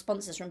couple of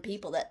responses from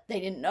people that they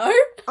didn't know.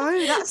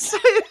 Oh, that's so.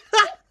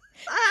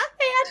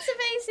 They had to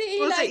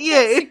basically was like it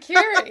you?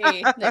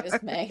 Security. No, it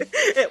was me.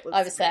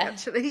 I was there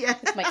actually,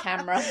 with my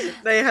camera.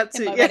 They had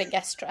to in my wedding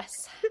guest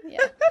dress.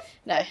 It's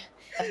a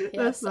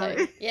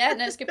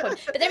good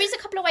point. But there is a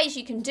couple of ways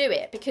you can do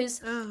it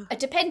because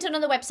depending on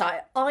the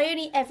website, I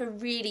only ever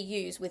really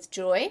use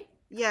Withjoy.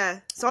 Yeah,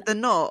 so they're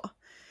not.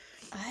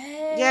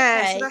 Okay.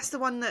 Yeah, so that's the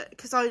one that,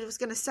 because I was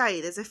going to say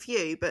there's a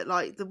few, but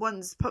like the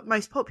ones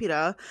most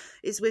popular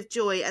is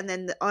Withjoy, and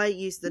then I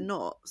use the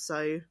Knot.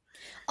 So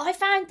I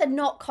found the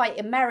Knot quite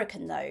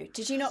American though.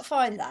 Did you not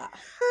find that?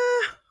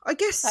 I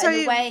guess like so.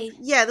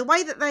 The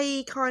way that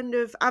they kind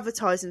of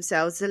advertise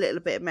themselves is a little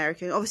bit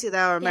American. Obviously, they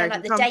are an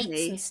American like the company,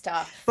 dates and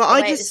stuff. But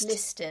I just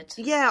listed.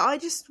 Yeah, I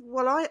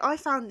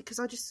found because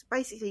I just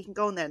basically you can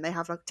go on there and they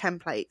have like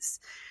templates.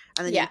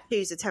 And then you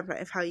choose a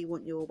template of how you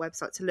want your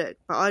website to look.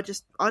 But I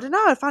don't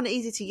know, I found it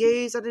easy to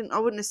use. I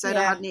wouldn't have said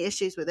I had any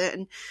issues with it.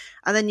 And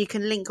then you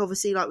can link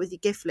obviously like with your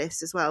gift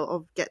list as well.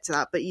 I'll get to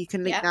that, but you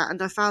can link that.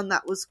 And I found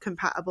that was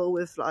compatible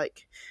with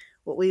like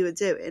what we were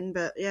doing.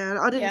 But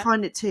I didn't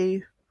find it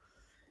too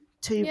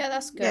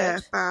that's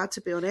good. Bad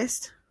to be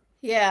honest.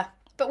 Yeah.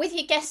 But with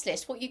your guest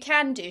list, what you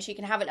can do is you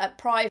can have it like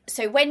private.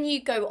 So when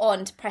you go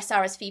on to press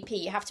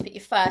RSVP, you have to put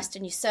your first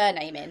and your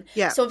surname in.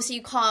 Yeah. So obviously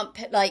you can't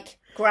put like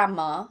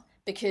grandma,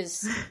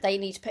 because they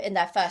need to put in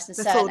their first and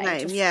surname full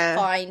name,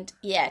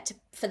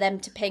 for them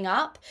to ping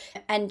up.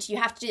 And you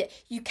have to do it.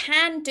 You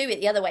can do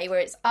it the other way where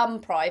it's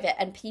unprivate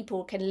and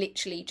people can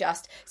literally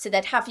so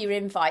they'd have your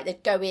invite,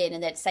 they'd go in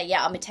and they'd say,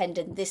 I'm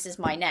attending, this is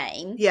my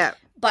name. Yeah.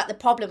 But the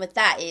problem with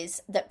that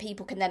is that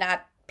people can then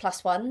add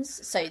plus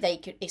ones. So they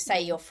could,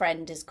 say your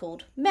friend is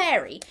called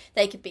Mary,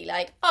 they could be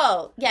like,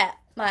 my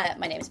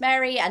name is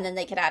Mary, and then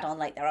they could add on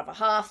like their other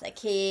half, their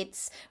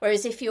kids.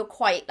 Whereas if you're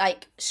quite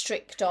like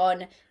strict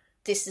on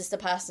this is the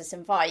person that's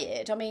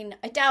invited. I mean,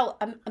 I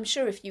doubt. I'm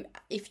sure if you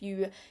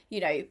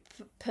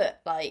put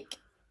like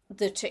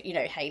the two,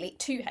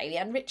 Hayley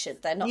and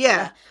Richard, they're not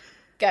gonna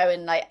go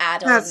and like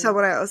add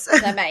someone else,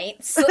 their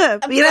mates.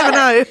 But you never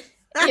know.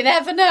 You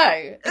never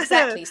know.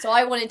 Exactly. So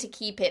I wanted to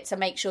keep it to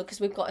make sure, because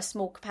we've got a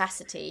small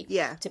capacity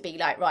to be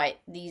like, right,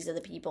 these are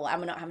the people, and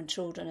we're not having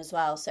children as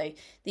well. So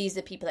these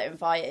are the people that are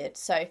invited.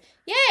 So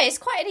it's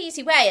quite an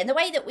easy way. And the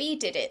way that we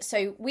did it,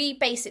 so we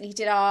basically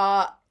did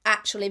our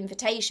actual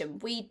invitation.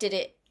 We did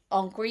it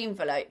on green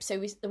envelope,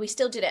 so we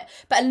still did it.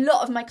 But a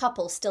lot of my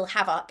couples still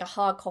have a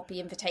hard copy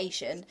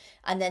invitation,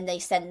 and then they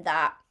send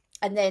that.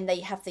 And then they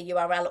have the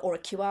URL or a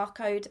QR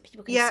code that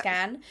people can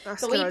scan.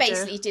 But we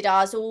basically did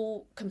ours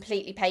all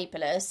completely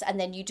paperless. And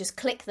then you just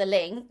click the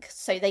link.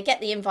 So they get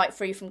the invite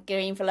through from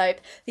green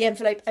envelope. The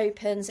envelope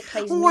opens, it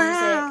plays music,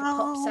 it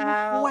pops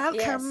out.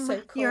 Welcome.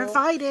 So cool. You're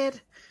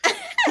invited.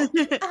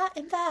 You are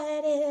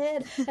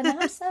invited, and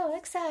I'm so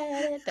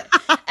excited.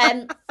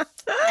 And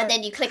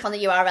then you click on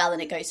the URL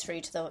and it goes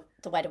through to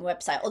the wedding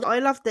website. I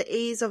love the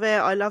ease of it.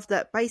 I love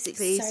that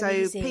basically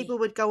so people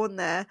would go on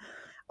there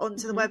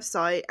onto the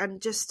website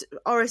and just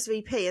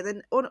RSVP, and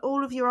then on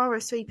all of your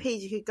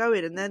RSVPs you could go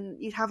in and then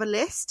you'd have a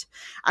list.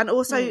 And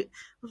also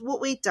what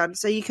we'd done,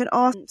 so you can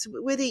ask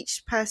with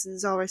each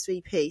person's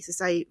RSVP, so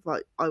say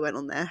like I went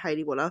on there,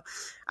 Hayley Waller,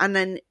 and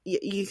then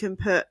you can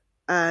put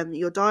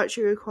your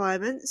dietary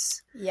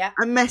requirements,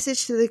 a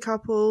message to the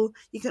couple.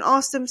 You can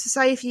ask them to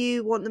say if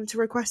you want them to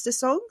request a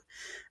song,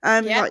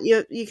 like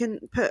you can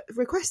put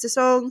request a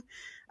song,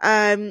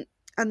 and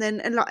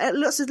like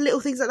lots of little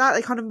things like that.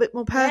 They're kind of a bit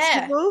more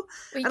personable.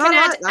 Well, you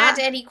can add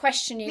any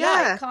question you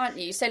like, can't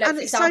you? So, like,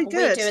 for example,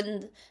 we're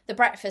doing the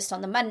breakfast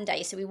on the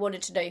Monday, so we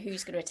wanted to know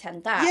who's going to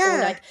attend that.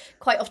 Or, like,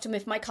 quite often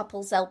with my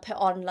couples, they'll put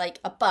on like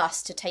a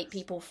bus to take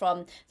people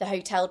from the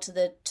hotel to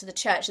the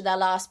church, and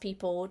they'll ask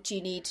people, "Do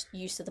you need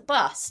use of the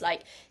bus?"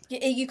 Like,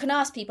 you can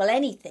ask people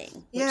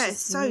anything. Which is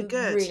it's so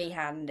good, really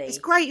handy. It's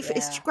great.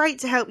 It's great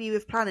to help you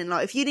with planning.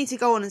 Like, if you need to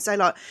go on and say,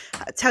 like,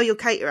 tell your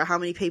caterer how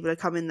many people are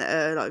coming that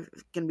are like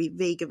going to be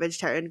vegan,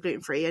 vegetarian,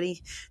 gluten free,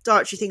 any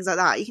dietary things like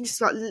that. You can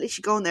just like literally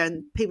go on there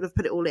and people have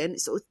put it all in.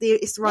 It's sort of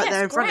it's right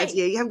there in front of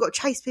you. You haven't got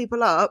to chase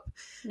people up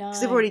because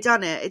they've already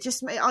done it. I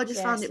just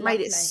found it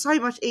made it so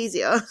much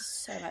easier.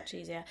 So much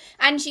easier.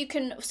 And you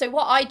can. So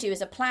what I do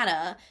as a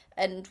planner,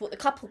 and what the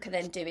couple can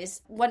then do,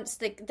 is once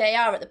they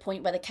are at the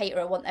point where the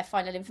caterer want their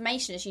final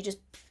information, is you just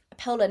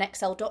pull an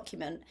Excel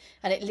document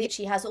and it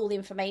literally has all the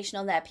information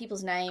on there,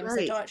 people's names,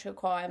 their dietary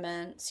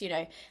requirements,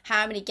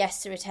 how many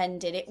guests are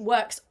attending. It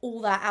works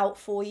all that out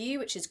for you,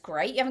 which is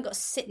great. You haven't got to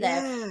sit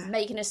there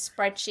making a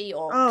spreadsheet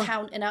or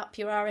counting up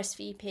your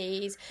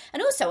RSVPs.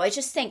 And also, I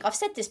just think, I've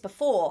said this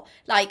before,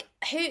 like,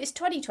 who is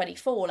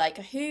 2024? Like,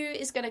 who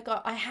is going to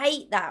go? I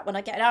hate that when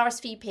I get an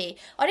RSVP.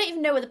 I don't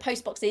even know where the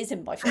post box is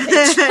in my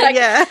village. Like,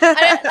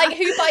 I don't, like,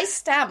 who buys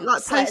stamps?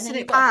 Like, posting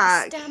it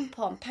back. Stamp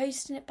on,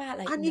 posting it back.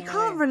 Like, and you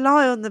can't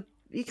rely on the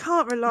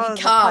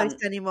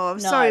post anymore. I'm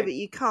sorry, but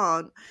you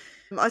can't.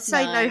 I'd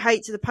say no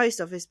hate to the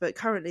post office, but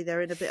currently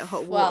they're in a bit of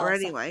hot water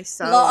anyway.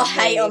 So a lot of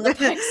hate on the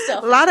post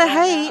office. A lot of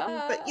hate,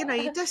 but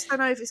you just don't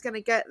know if it's going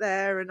to get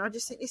there. And I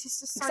just think this is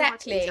just so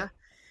much easier.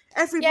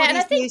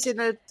 Everybody's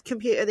using a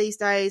computer these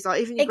days, like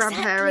even your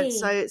grandparents,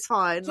 so it's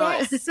fine.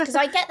 Yes, because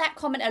I get that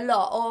comment a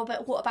lot.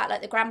 But what about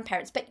like the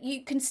grandparents? But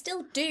you can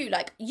still do,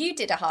 like, you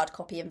did a hard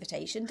copy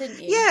invitation,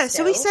 didn't you? Yeah,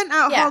 so we sent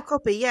out a hard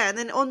copy, and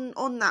then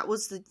on that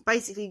was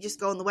basically just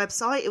go on the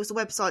website. It was the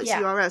website's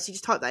URL, so you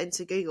just type that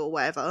into Google or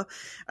whatever,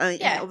 and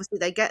obviously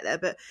they get there.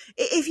 But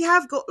if you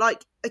have got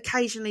like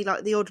occasionally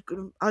like the odd,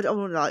 I don't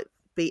want to like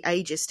be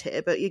ageist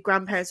here, but your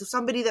grandparents or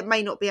somebody that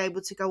may not be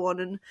able to go on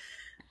and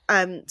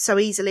so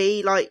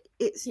easily, like,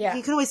 it's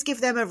you can always give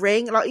them a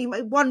ring. Like,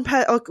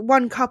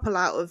 one couple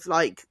out of,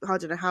 like, I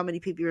don't know how many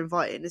people you're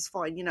inviting is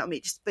fine, you know what I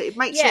mean? But it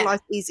makes your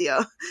life easier.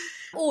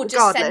 Or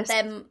just send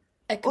them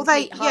a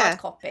complete hard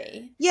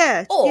copy.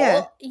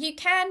 Or you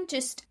can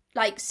just,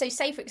 like, so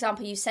say for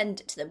example you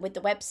send it to them with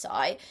the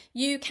website,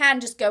 you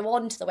can just go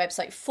on to the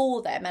website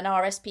for them and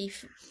RSVP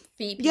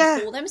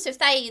for them. So if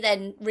they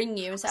then ring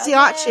you and say,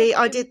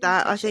 I did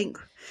that, I think,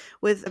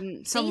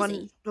 with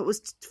someone that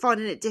was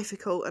finding it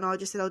difficult, and I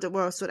just said, don't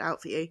worry, I'll sort it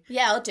out for you.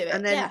 Yeah, I'll do it.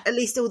 And then at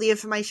least all the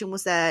information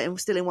was there and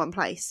was still in one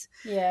place.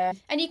 Yeah.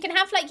 And you can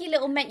have like your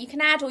little you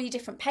can add all your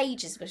different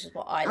pages, which is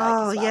what I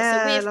like as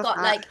well. So we've got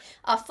like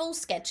our full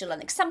schedule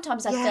on it.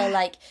 Sometimes I feel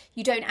like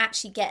you don't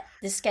actually get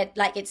the schedule,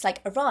 like it's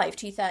like arrive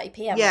 2:30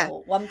 p.m.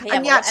 or 1 p.m.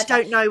 And you actually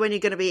don't know when you're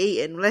going to be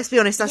eating. Let's be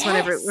honest, that's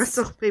whenever that's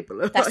all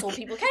people are. That's all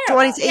people care about. Do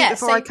I need to eat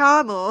before I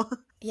come, or?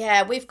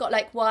 Yeah, we've got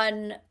like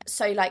one,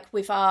 so like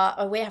with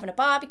we're having a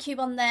barbecue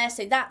on there,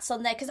 so that's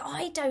on there, because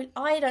I don't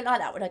like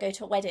that when I go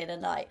to a wedding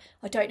and like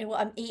I don't know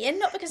what I'm eating,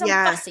 not because I'm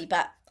fussy,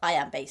 but I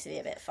am basically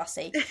a bit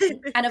fussy.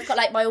 And I've got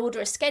like my order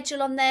a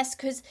schedule on this,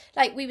 because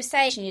like we were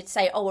saying, you'd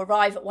say,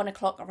 arrive at 1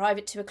 o'clock, arrive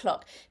at 2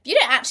 o'clock, but you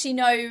don't actually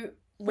know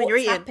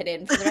what's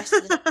happening for the rest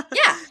of the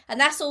and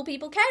that's all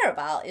people care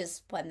about,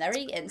 is when they're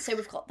eating. So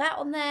we've got that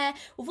on there.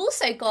 We've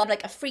also got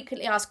like a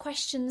frequently asked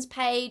questions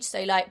page,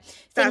 so like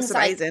things that's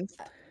amazing.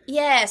 Like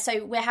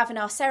so we're having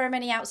our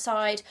ceremony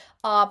outside.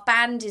 Our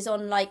band is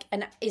on like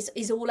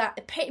is all out.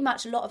 Pretty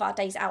much a lot of our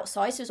days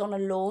outside, so it's on a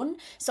lawn.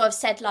 So I've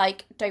said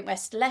like don't wear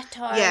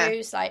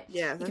stilettos. Like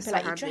you can put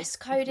like your dress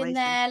code in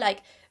there.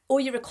 Like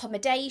all your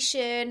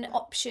accommodation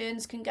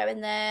options can go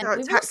in there.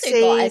 We've also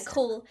got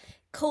a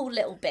cool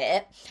little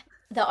bit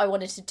that I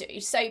wanted to do.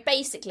 So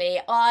basically,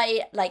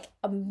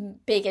 I'm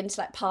big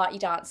into like party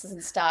dances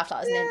and stuff. Like,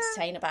 I was an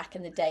entertainer back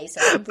in the day, so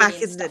I'm back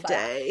in the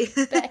day.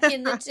 Back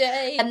in the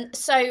day. And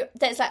so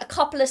there's like a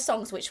couple of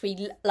songs which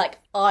we like.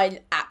 I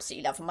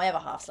absolutely love, and my other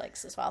half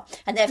likes as well.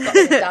 And they've got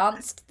a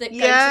dance that goes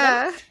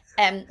to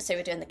them. So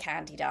we're doing the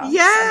candy dance and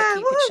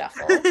the Cupid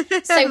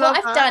shuffle. So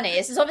what I've done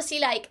is obviously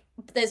like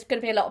there's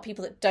going to be a lot of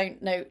people that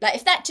don't know. Like,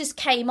 if that just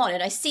came on,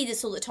 and I see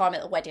this all the time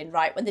at the wedding,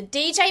 right? When the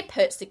DJ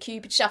puts the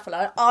Cupid Shuffle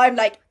on, I'm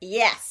like,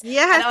 yes.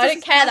 Yeah. And I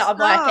don't care that I'm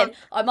working.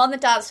 I'm on the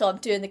dance floor, I'm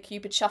doing the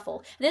Cupid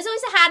Shuffle. And there's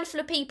always a handful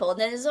of people, and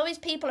then there's always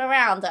people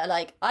around that are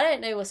like, I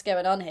don't know what's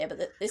going on here, but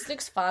this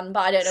looks fun, but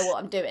I don't know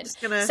what I'm doing.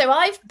 So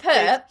I've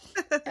put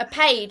a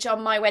page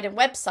on my wedding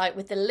website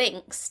with the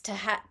links to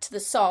the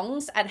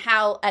songs and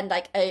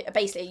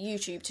basically a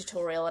YouTube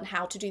tutorial on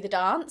how to do the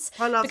dance.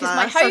 I love because that.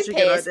 My hope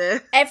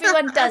is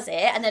everyone does it,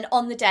 and then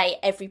on the day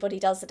everybody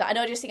does the dance. And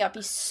I just think that'd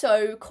be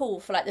so cool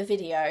for like the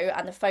video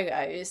and the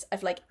photos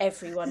of like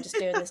everyone just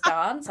doing this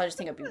dance. I just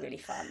think it'd be really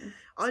fun.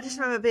 I just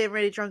remember being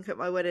really drunk at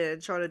my wedding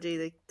and trying to do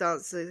the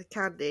dance with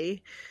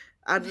Candy.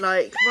 And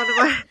like one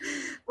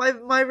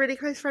of my really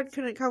close friend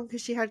couldn't come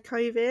because she had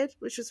COVID,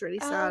 which was really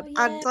sad.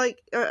 Yeah. And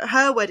like at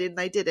her wedding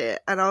they did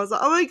it, and I was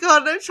like, oh my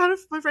god,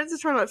 my friends are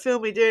trying to like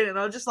film me doing it, and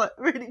I was just like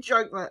really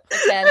drunk. Like, I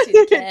can't do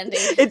the Candy.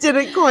 It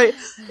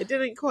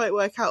didn't quite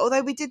work out.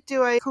 Although we did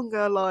do a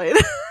conga line.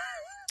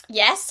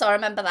 Yes, I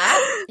remember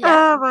that.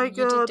 Yeah, oh my god,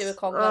 you did do a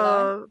conga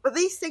line. But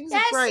these things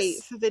are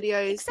great for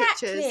videos,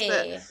 pictures.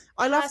 But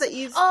I love that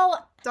you've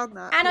done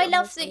that. And I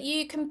love that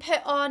you can put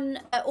on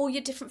all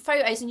your different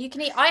photos, and you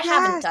can. I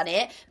haven't done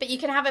it, but you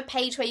can have a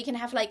page where you can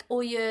have like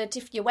all your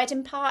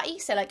wedding party.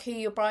 So like who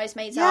your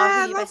bridesmaids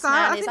are, who your best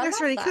man is. I think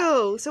that's really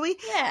cool. So we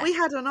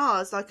had on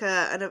ours like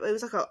it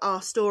was like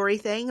our story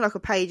thing, like a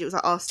page. It was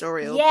like our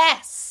story.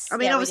 Yes. I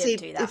mean, obviously,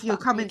 if you're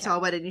coming to our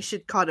wedding, you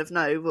should kind of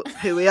know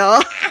who we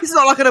are. It's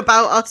not like an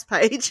about us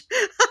page.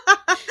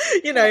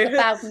 You know,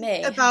 about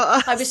me. About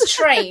us. I was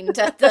trained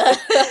at the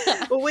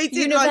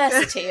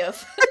University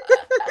of.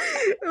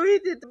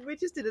 We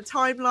just did a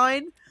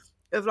timeline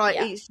of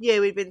like each year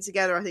we've been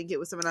together. I think it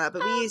was something like that.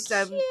 But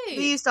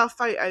we used our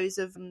photos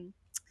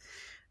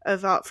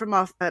from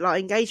our like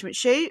engagement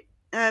shoot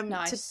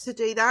to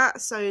do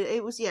that. So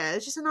it was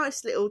it's just a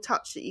nice little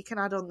touch that you can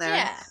add on there.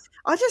 Yeah.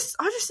 I just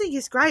think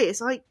it's great.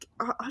 It's like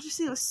I just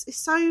think it's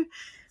so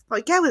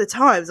like get with the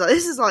times. Like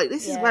this is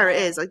where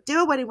it is. Like do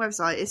a wedding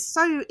website. It's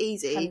so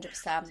easy.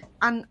 100%.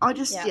 And I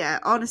just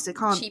honestly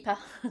can't. Cheaper.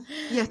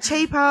 Yeah,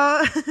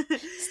 cheaper.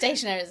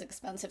 Stationery is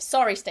expensive.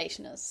 Sorry,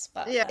 stationers.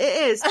 But it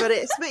is. But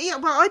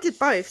I did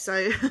both.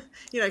 So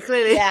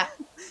clearly. Yeah.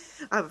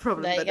 I have a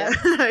problem. There you go.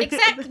 No.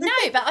 Exactly. No,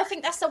 but I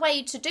think that's the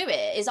way to do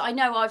it. Is I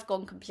know I've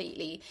gone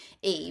completely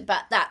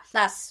but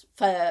that's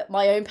for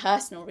my own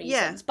personal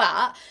reasons.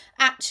 Yeah. But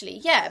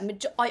actually,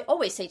 I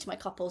always say to my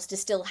couples to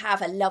still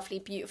have a lovely,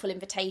 beautiful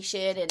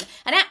invitation, and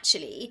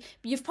actually,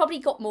 you've probably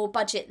got more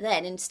budget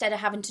then instead of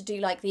having to do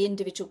like the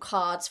individual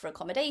cards for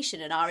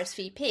accommodation and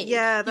RSVP.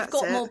 Yeah, you've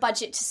got more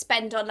budget to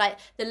spend on like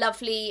the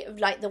lovely,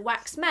 like the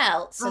wax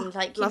melts and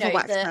like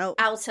the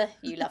outer.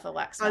 You love a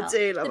wax melt. I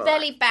do love the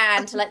belly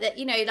band, like that.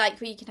 Like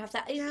where you can have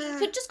that. You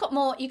could just got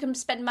more. You can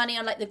spend money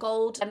on like the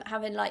gold and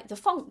having like the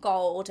font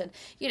gold and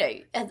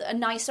a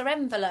nicer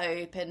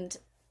envelope. And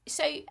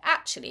so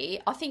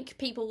actually, I think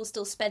people will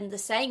still spend the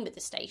same with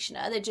the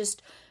stationer. They're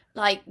just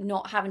like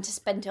not having to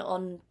spend it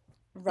on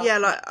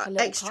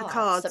extra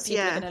cards that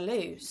people are going to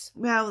lose.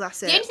 Well,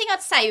 that's it. The only thing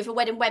I'd say with a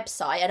wedding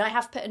website, and I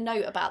have put a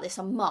note about this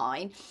on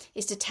mine,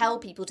 is to tell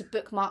people to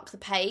bookmark the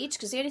page,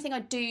 because the only thing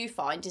I do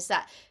find is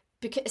that,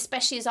 because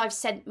especially as I've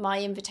sent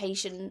my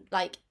invitation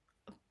like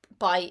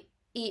by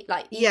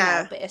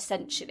email, but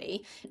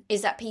essentially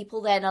is that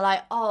people then are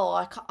like,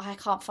 oh, I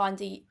can't find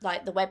the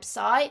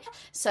website.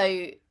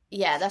 So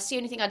that's the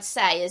only thing I'd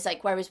say is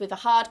like, whereas with a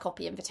hard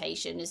copy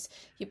invitation is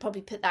you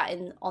probably put that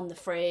in on the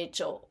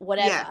fridge or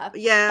whatever.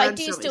 But I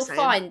do still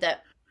find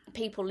that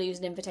people lose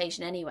an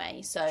invitation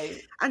anyway. So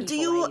and do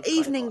your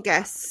evening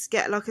guests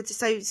get like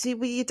so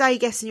with your day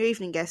guests and your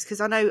evening guests,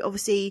 because I know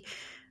obviously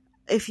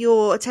if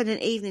you're attending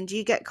evening, do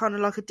you get kind of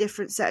like a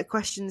different set of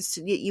questions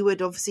to you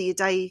would obviously your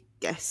day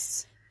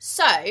guests?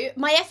 So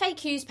my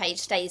FAQs page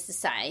stays the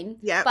same.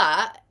 Yeah.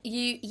 But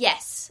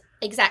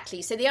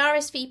exactly. So the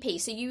RSVP,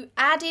 so you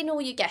add in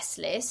all your guest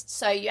lists.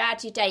 So you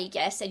add your day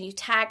guests and you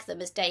tag them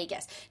as day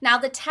guests. Now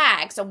the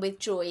tags on With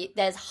Joy,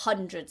 there's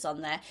hundreds on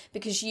there,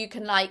 because you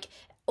can like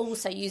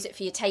also use it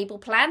for your table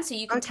plan. So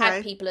you can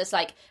tag people as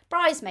like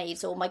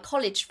bridesmaids or my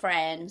college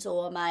friends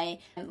or my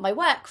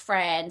work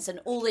friends and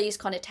all these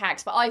kind of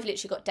tags. But I've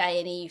literally got day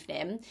and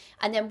evening.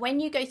 And then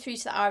when you go through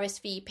to the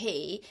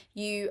RSVP,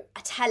 you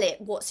tell it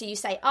so you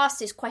say ask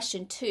this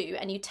question to,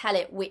 and you tell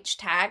it which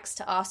tags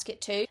to ask it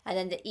to. And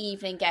then the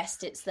evening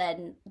guest, it's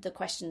then the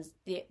questions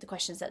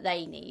that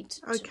they need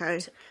to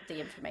the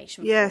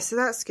information for. So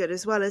that's good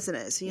as well, isn't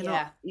it? So you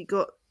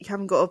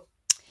haven't got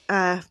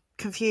a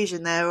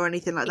confusion there or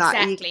anything like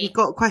that. You've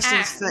got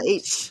questions for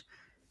each.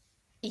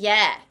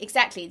 Yeah,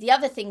 exactly. The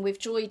other thing with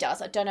Joy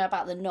does, I don't know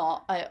about the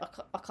Knot, I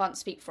can't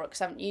speak for it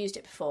because I haven't used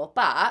it before,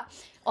 but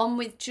on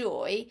With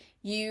Joy,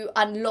 you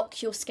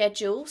unlock your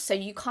schedule, so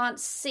you can't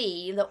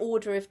see the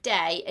order of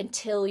day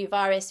until you've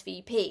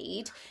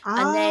RSVP'd,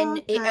 and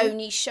then it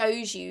only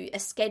shows you a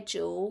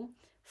schedule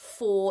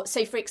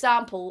for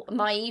example,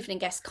 my evening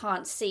guests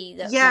can't see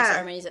that my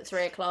ceremony is at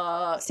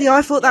 3:00. See,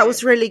 I thought that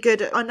was really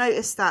good. I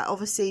noticed that,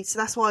 obviously, so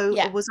that's why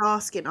I was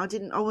asking. I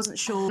wasn't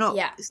sure.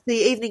 The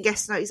evening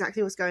guests know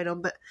exactly what's going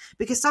on, but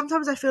because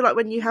sometimes I feel like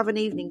when you have an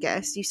evening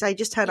guest, you say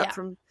just turn up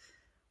from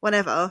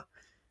whenever,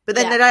 but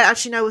then they don't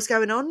actually know what's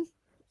going on.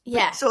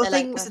 Sort of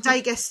things the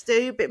day guests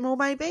do a bit more,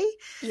 maybe.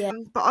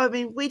 But I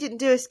mean, we didn't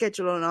do a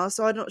schedule on ours,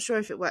 so I'm not sure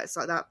if it works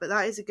like that, but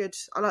that is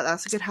I like that.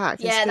 That's a good hack.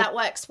 That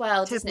works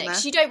well, doesn't it?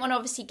 Because you don't want to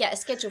obviously get a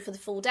schedule for the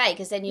full day,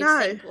 because then you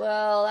think,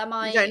 well, am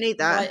I... You don't need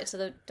that. Right to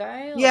the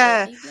day or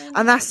the evening?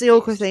 And that's the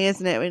awkward thing,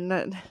 isn't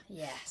it?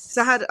 Yes.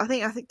 So I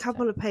think a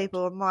couple of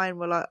people of mine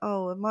were like,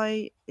 oh,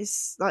 my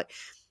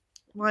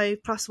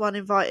 +1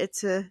 invited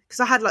to...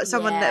 Because I had like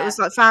someone that was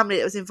like family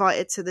that was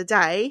invited to the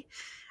day,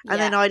 and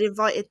then I'd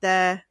invited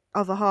their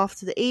other half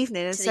to the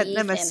evening and sent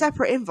them a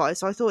separate invite,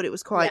 so I thought it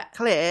was quite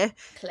clear,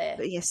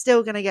 but you're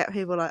still going to get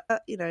people like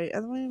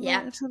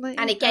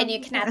and again you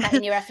can add that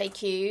in your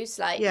FAQs,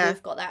 like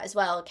we've got that as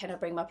well, can I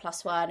bring my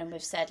 +1, and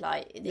we've said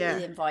like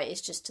the invite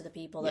is just to the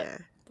people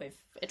that we've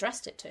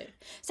addressed it to.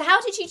 So how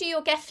did you do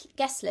your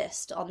guest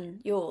list on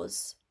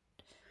yours?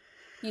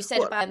 You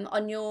said about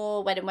on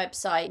your wedding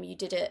website you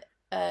did it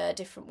a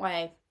different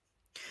way.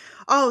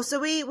 Oh, so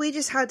we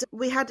just had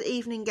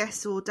evening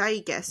guests or day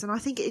guests, and I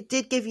think it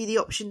did give you the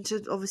option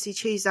to obviously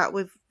choose that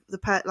with the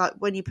like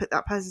when you put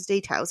that person's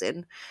details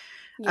in,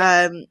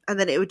 and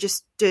then it would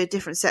just do a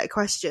different set of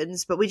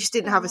questions. But we just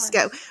didn't have a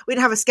schedule. We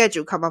didn't have a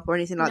schedule come up or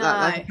anything like that,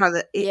 like of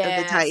the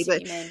day.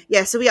 But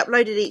so we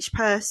uploaded each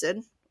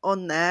person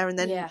on there, and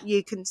then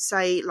you can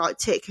say like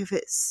tick if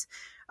it's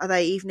are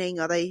they evening,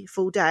 are they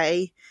full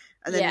day,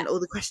 and then all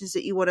the questions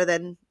that you want to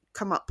then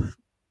come up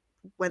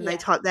when they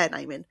type their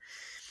name in.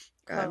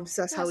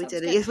 So that's how we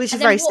did it, which is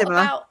very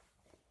similar.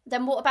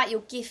 What about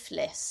your gift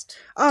list?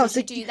 Oh,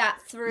 did you do that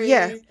through?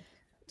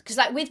 Because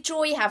like with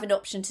Joy, you have an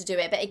option to do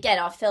it, but again,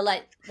 I feel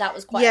like that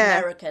was quite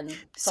American.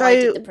 So I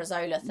did the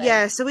Prezzola thing.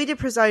 Yeah, so we did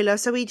Prezzola.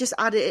 So we just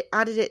added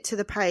it to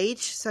the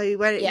page. So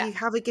when you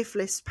have a gift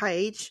list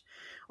page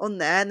on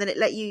there, and then it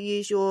let you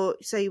use your.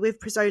 So with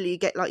Prezzola, you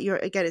get like you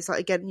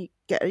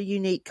get a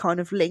unique kind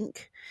of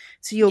link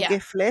to your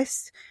gift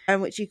list,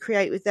 which you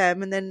create with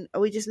them, and then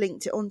we just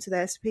linked it onto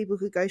there so people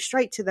could go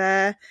straight to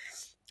there.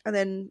 And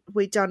then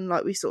we done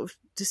like we sort of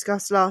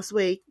discussed last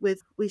week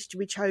with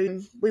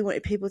we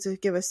wanted people to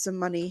give us some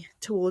money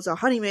towards our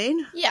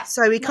honeymoon.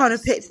 So we kind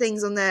of picked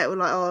things on there. We're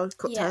like,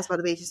 cocktails by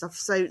the beach and stuff.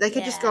 So they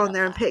could just go on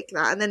there and pick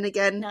that. And then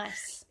again,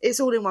 it's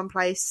all in one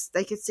place.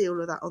 They could see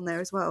all of that on there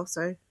as well.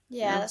 So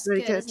that's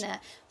really good, isn't it?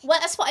 Well,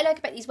 that's what I like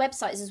about these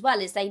websites as well,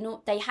 is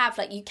they have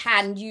like you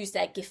can use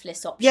their gift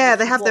list option. Yeah,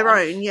 they have their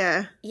own.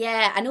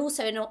 Yeah, and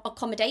also an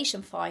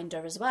accommodation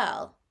finder as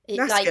well.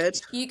 That's good.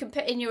 You can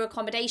put in your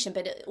accommodation,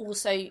 but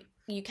also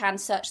you can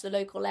search the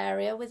local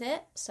area with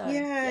it. So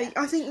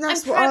I think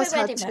that's what ours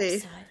had too.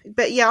 Website.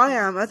 But I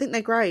am. I think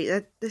they're great.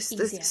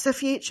 It's the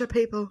future,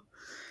 people.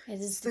 It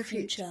is the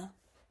future.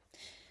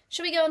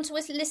 Shall we go on to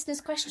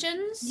listeners'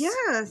 questions?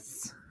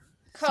 Yes.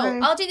 Cool. So,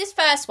 I'll do this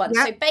first one.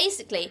 So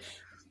basically,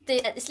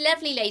 this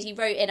lovely lady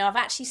wrote in. I've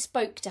actually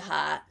spoke to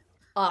her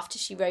after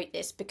she wrote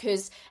this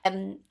because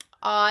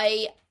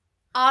I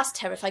asked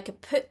her if I could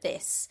put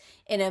this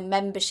in a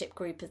membership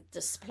group of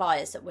the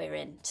suppliers that we're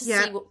in to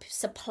see what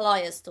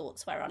suppliers'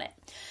 thoughts were on it.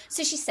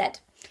 So she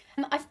said,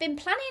 I've been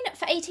planning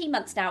for 18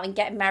 months now and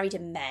getting married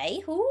in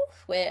May. Ooh,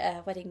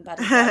 we're wedding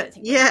buddies. I don't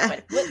think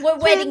we're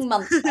wedding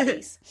month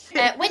buddies.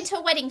 Went to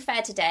a wedding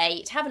fair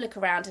today to have a look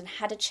around and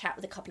had a chat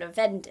with a couple of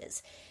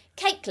vendors.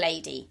 Cake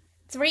lady,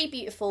 3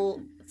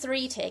 beautiful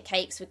 3-tier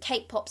cakes with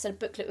cake pops and a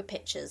booklet with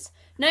pictures.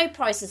 No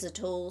prices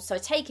at all, so I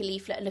take a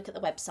leaflet and look at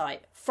the website,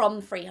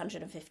 from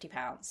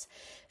 £350.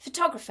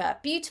 Photographer,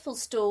 beautiful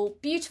stall,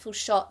 beautiful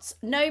shots,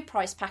 no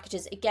price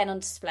packages again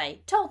on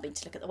display. Told me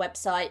to look at the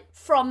website,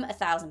 from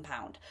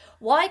 £1,000.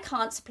 Why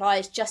can't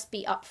suppliers just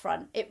be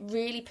upfront? It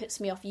really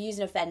puts me off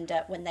using a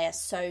vendor when they are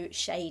so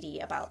shady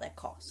about their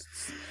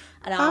costs.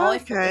 And I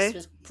thought this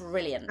was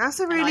brilliant.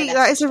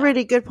 That is a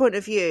really good point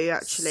of view,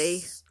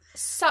 actually.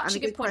 Such a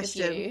good point of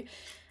view.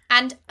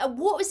 And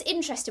what was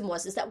interesting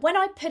is that when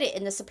I put it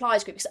in the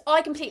suppliers group, because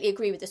I completely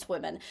agree with this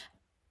woman,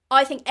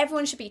 I think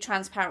everyone should be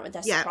transparent with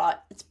their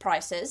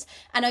prices.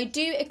 And I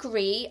do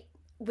agree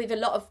with a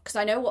lot of, because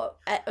I know what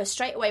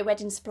straight away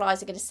wedding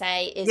suppliers are going to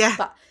say is,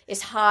 but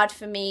it's hard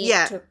for me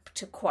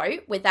to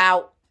quote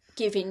without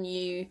giving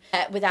you,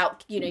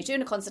 without,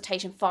 doing a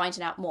consultation,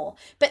 finding out more.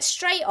 But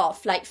straight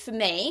off, like for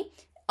me,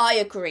 I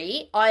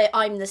agree.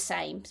 I'm the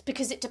same,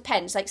 because it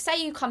depends. Like,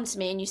 say you come to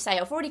me and you say,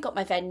 I've already got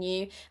my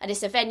venue and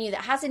it's a venue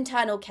that has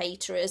internal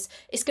caterers.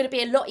 It's going to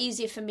be a lot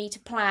easier for me to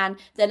plan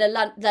than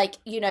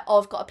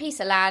I've got a piece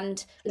of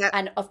land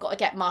and I've got to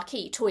get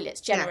marquee,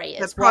 toilets,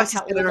 generators, the price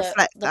is going to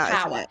reflect the that,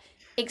 power.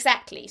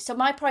 Exactly. So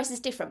my price is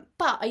different.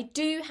 But I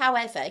do,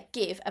 however,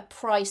 give a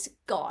price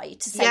guide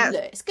to say,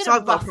 look, it's going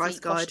to roughly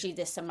cost you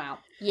this amount.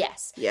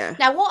 Yes. Yeah.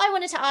 Now, what I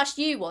wanted to ask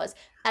you was,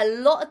 a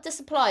lot of the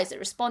suppliers that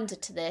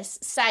responded to this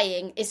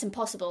saying, it's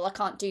impossible, I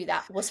can't do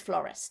that, was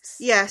florists.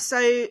 Yeah, so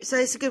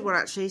it's a good one,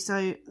 actually.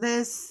 So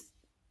there's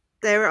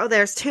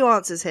There's two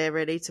answers here,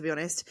 really, to be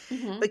honest,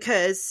 Mm-hmm.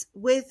 because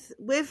with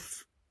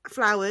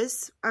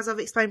flowers, as I've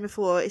explained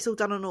before, it's all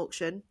done on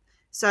auction,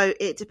 so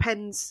it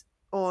depends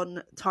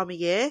on time of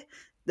year,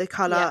 the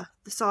colour,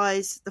 the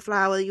size, the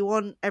flower you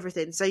want,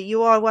 everything. So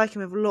you are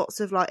working with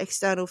lots of like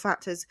external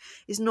factors.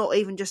 It's not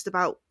even just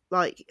about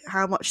like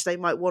how much they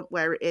might want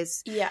where it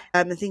is,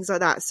 and things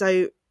like that.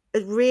 So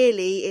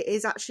really, it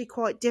is actually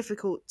quite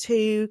difficult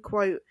to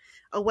quote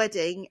a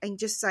wedding and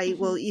just say,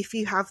 well, if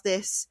you have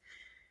this,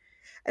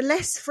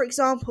 unless, for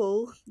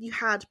example, you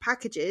had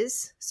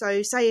packages.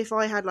 So say if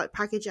I had like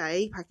package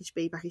A, package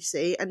B, package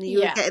C, and you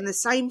were getting the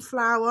same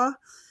flower,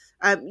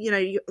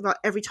 like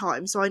every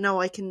time, so I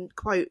know I can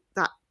quote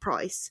that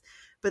price.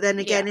 But then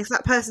again, if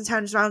that person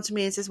turns around to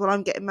me and says, well,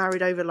 I'm getting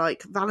married over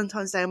like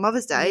Valentine's Day and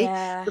Mother's Day,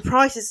 the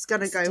price is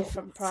going to go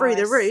through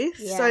the roof.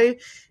 So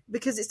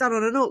because it's done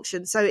on an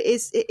auction, so it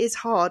is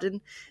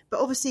hard. But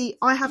obviously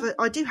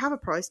I do have a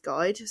price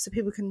guide, so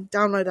people can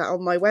download that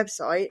on my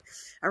website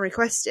and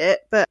request it.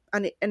 But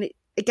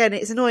again,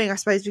 it's annoying, I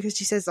suppose, because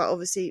she says that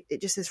obviously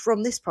it just says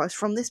from this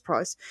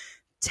price.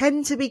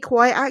 Tend to be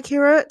quite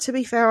accurate. To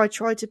be fair, I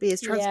try to be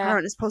as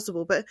transparent as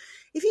possible. But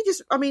if you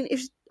just, I mean,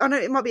 if I know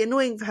it might be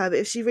annoying for her, but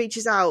if she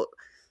reaches out,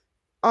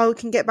 I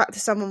can get back to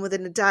someone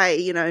within a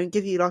day, and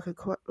give you like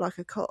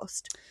a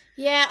cost.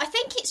 Yeah, I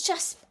think it's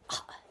just,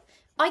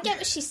 I get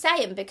what she's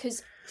saying,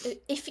 because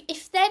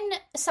if then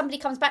somebody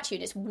comes back to you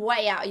and it's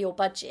way out of your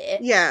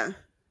budget,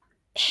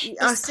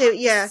 I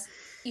see.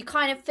 You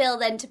kind of feel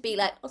then to be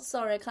like, oh,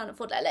 sorry, I can't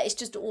afford that. Like, it's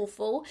just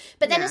awful.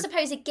 But then I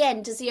suppose,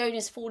 again, does the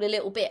onus fall a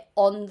little bit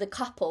on the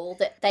couple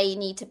that they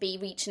need to be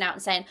reaching out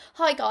and saying,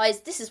 hi,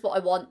 guys, this is what I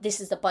want.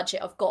 This is the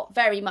budget I've got.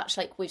 Very much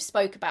like we've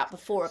spoke about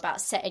before about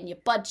setting your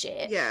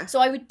budget. Yeah. So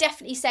I would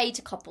definitely say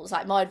to couples,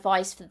 like my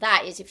advice for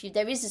that is if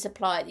there is a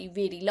supplier that you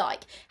really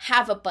like,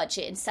 have a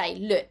budget and say,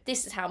 look,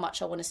 this is how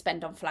much I want to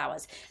spend on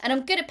flowers. And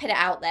I'm going to put it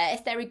out there.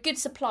 If they're a good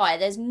supplier,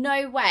 there's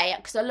no way,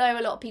 because I know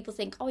a lot of people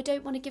think, oh, I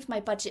don't want to give my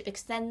budget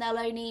because then they'll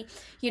only,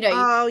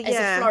 as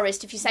a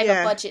florist, if you say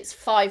my budget's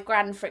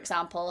 $5,000, for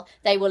example,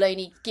 they will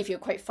only give you a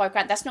quote for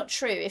 $5,000. That's not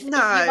true. If you've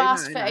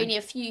asked for only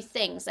a few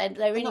things, they're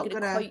only going to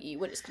quote you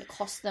what it's going to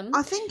cost them.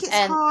 I think it's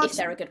hard if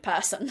they're a good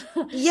person.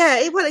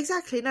 Well,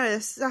 exactly. No,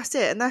 that's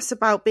it, and that's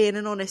about being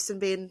honest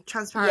and being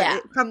transparent. Yeah.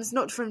 It comes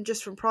not from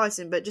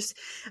pricing, but just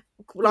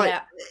like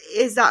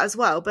is that as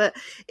well. But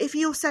if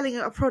you're selling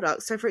a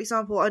product, so for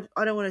example,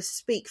 I don't want to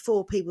speak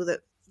for people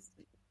that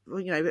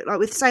like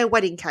with say a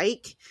wedding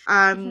cake.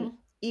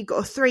 You've got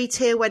a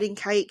 3-tier wedding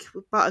cake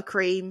with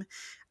buttercream,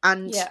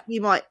 and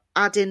you might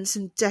add in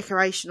some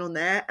decoration on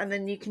there, and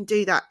then you can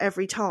do that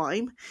every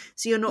time.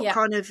 So you're not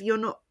you're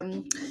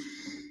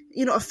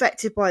not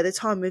affected by the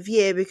time of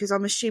year, because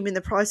I'm assuming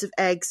the price of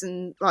eggs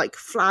and like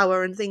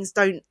flour and things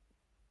don't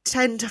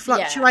tend to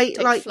fluctuate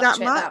that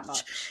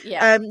much.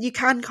 You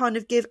can kind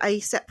of give a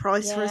set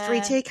price for a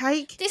 3-tier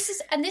cake. This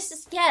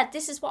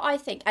is what I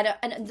think,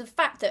 and the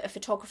fact that a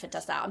photographer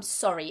does that, I'm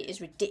sorry,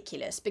 is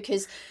ridiculous,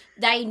 because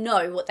they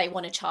know what they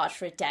want to charge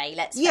for a day.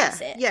 Let's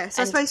face it.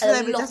 So I suppose for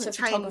them it doesn't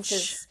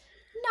change.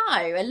 No,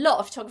 a lot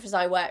of photographers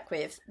I work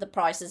with, the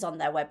price is on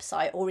their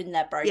website or in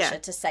their brochure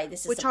to say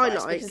this is which the price,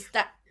 I like. Because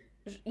that,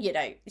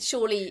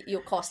 surely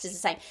your cost is the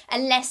same,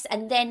 and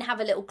then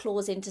have a little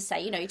clause in to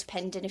say,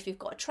 depending if you've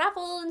got to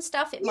travel and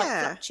stuff, it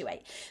might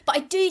fluctuate. But I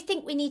do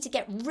think we need to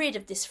get rid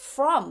of this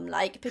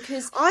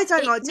because I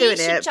don't like doing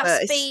it,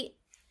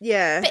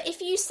 but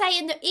if you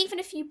say even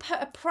if you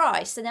put a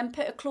price and then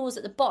put a clause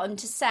at the bottom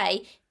to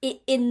say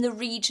it in the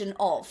region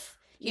of,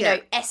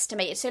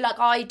 estimated. So like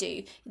I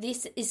do,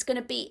 this is going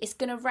to be, it's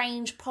going to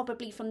range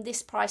probably from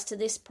this price to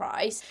this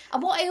price.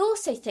 And what I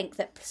also think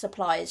that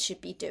suppliers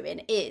should be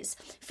doing is,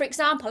 for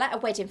example, at a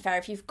wedding fair,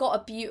 if you've got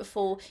a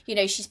beautiful,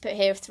 she's put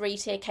here a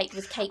 3-tier cake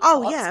with cake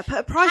pots. Put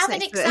a price have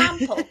next an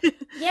example.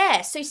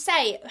 So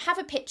say, have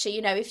a picture,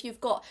 if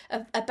you've got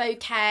a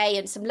bouquet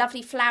and some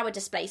lovely flower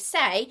displays,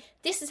 say,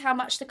 this is how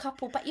much the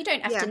couple, but you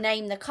don't have to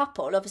name the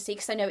couple, obviously,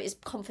 because I know it is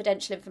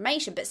confidential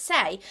information, but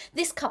say,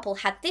 this couple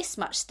had this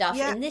much stuff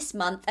in this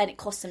month, and it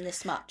cost them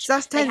this much. So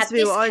that tends to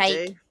be what I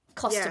do.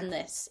 Cost them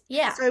this.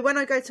 Yeah. So when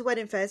I go to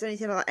wedding fairs,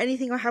 anything like that,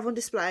 anything I have on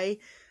display,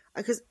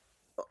 because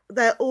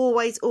they're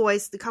always,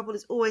 the couple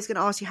is always going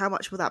to ask you, how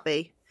much will that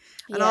be?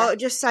 And I'll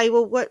just say,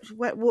 well, what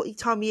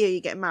time of year are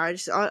you getting married?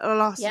 So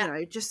I'll ask,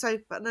 just so,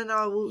 but then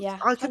I will,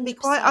 I can 100%. Be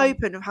quite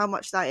open of how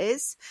much that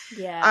is.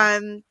 Yeah.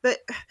 But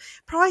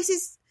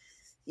prices,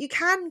 you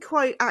can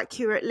quote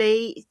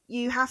accurately.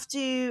 You have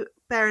to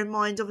bear in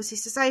mind, obviously,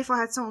 so say if I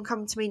had someone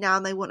come to me now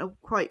and they want a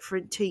quote for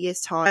in 2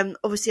 years' time,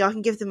 obviously I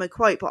can give them a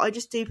quote, but I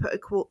just do put a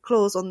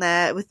clause on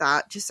there with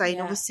that, just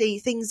saying, obviously,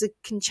 things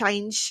can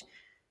change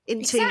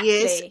in 2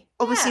 years.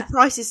 Obviously,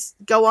 prices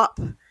go up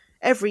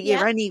every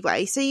year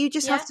anyway, so you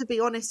just have to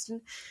be honest,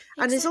 and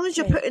as long as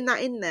you're putting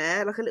that in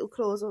there, like a little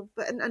clause,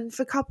 and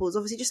for couples,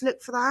 obviously, just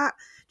look for that.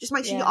 Just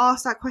make sure you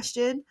ask that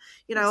question.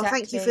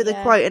 Thank you for the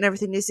quote and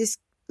everything. Is this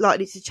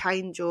likely to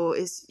change or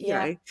is, you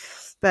know,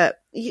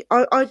 but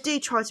I do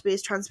try to be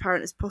as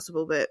transparent as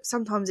possible, but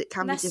sometimes it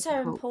can be difficult.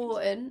 That's so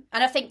important.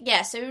 And I think,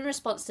 so in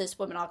response to this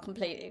woman, I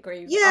completely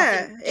agree.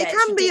 Yeah, it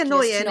can be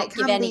annoying. To not it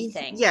can give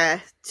anything.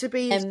 To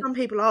be, some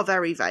people are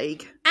very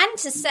vague. And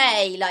to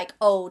say, like,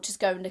 oh, just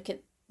go and look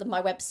at my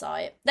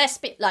website. Let's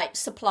be like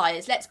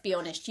suppliers, let's be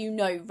honest, you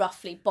know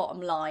roughly bottom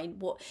line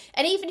what,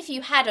 and even if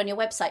you had on your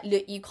website,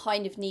 look, you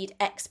kind of need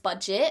X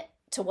budget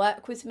to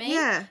work with me.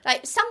 Yeah.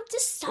 Like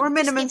or a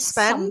minimum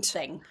spend.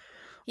 Something.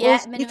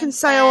 Yeah, you can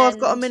say, "Oh, I've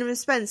got a minimum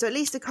spend," so at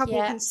least a couple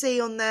can see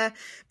on there.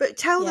 But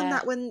tell them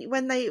that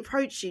when they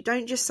approach you,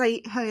 don't just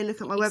say, "Hey, look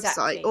at my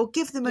website," or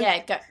give them a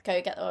go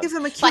get the give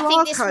them a QR but I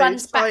think this code.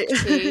 Runs back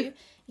to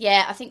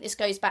I think this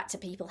goes back to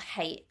people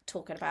hate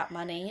talking about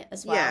money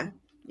as well.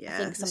 Yeah, I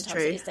think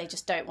sometimes it is they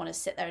just don't want to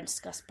sit there and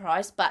discuss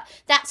price, but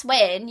that's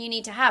when you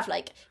need to have,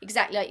 like,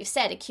 exactly like you've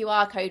said, a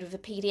QR code with a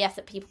PDF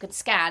that people can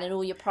scan and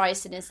all your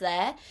pricing is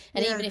there.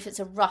 And even if it's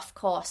a rough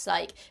cost,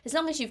 like, as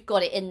long as you've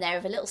got it in there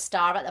with a little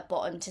star at the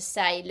bottom to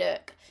say,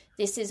 look,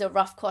 this is a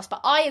rough cost.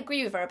 But I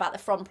agree with her about the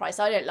from price.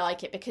 I don't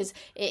like it because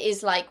it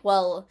is like,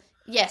 well,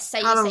 yes,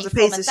 say how you say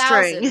from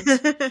 1,000. Is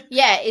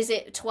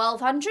it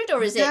 1,200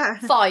 or is it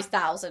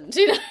 5,000?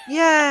 You know?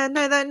 Yeah,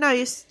 no,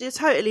 you're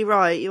totally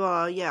right. You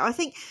are. Yeah, I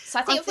think. So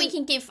I think if we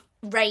can give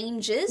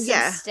ranges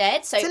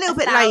instead, so it's a little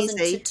bit 1,000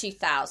 lazy to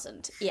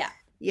 2,000. Yeah.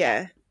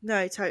 Yeah.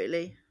 No,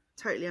 totally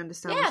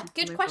understand. Yeah,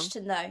 good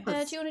question though. Do you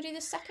want to do the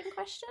second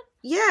question?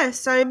 Yeah,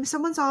 so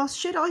someone's asked,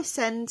 should I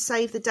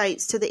save the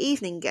dates to the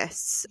evening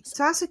guests?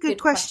 So that's a good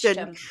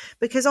question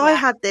because I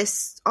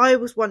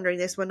was wondering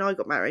this when I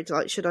got married,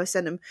 like, should I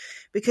send them?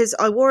 Because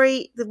the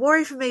worry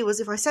for me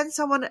was if I send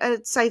someone a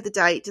save the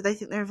date, do they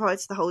think they're invited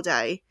to the whole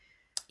day?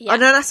 Yeah, I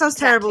know that sounds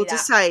terrible to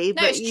say,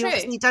 but you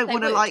obviously don't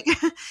want to, like,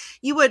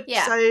 you would.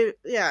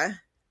 Yeah.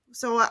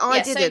 So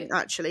I didn't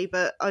actually,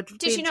 but I'd be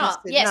interested. Did you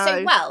not? Yeah, no.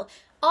 so, well,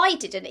 I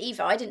didn't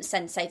either. I didn't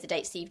save the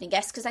dates to evening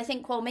guests because I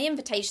think, well, my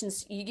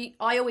invitations,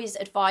 I always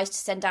advise to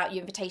send out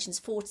your invitations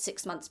 4 to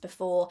 6 months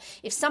before.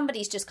 If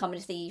somebody's just coming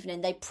to the evening,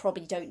 they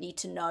probably don't need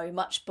to know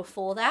much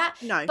before that.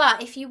 No.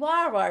 But if you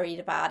are worried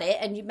about it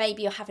and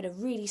maybe you're having a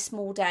really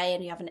small day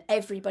and you're having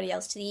everybody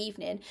else to the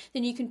evening,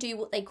 then you can do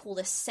what they call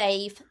the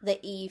save the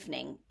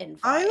evening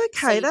invite. Oh,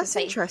 okay, so that's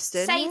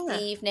interesting. Save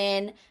the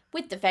evening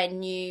with the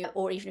venue,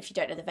 or even if you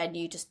don't know the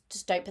venue, just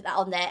don't put that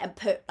on there and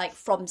put, like,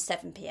 from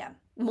 7 p.m.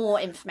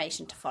 More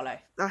information to follow.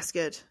 That's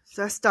good.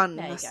 So that's done.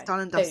 That's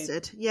done and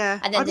dusted. Boom. Yeah.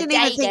 And then I didn't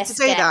even think to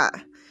do that.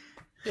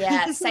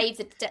 Yeah, and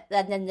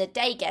then the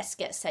day guests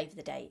get save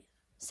the date.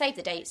 Save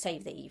the date,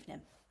 save the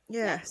evening.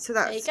 Yeah, so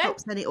that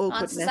stops any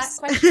awkwardness. Answers that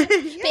question.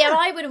 But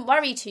I wouldn't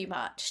worry too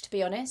much, to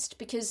be honest,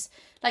 because,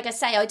 like I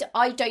say,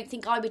 I don't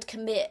think I would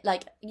commit,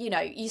 like,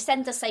 you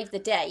send the save the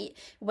date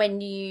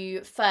when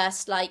you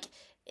first, like,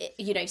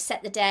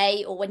 set the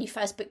day or when you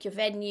first book your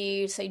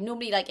venue. So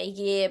normally like a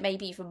year,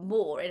 maybe even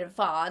more in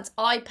advance.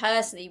 I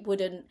personally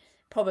wouldn't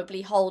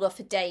probably hold off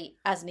a date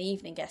as an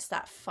evening guest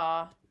that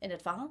far in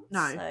advance.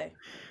 No,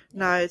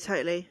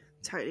 totally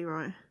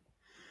right.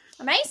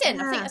 Amazing.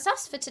 Yeah. I think that's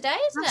us for today,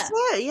 isn't it? That's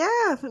it, yeah.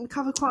 I think we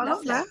covered quite a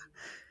lot there.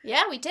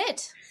 Yeah, we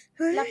did.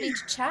 Lovely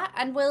to chat,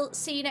 and we'll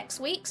see you next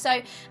week.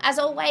 So, as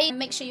always,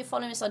 make sure you're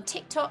following us on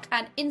TikTok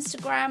and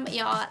Instagram.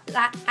 We are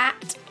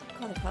at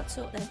I can't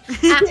talk then.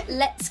 At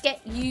Let's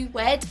Get You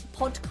Wed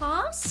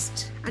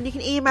Podcast. And you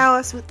can email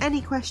us with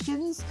any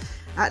questions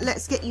at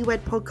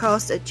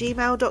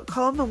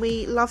letsgetyouwedpodcast@gmail.com, and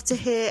we love to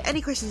hear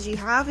any questions you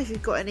have. If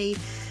you've got any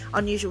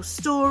unusual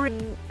story,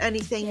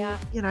 anything,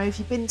 if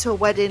you've been to a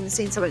wedding and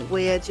seen something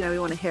weird, we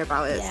want to hear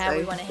about it. Yeah, so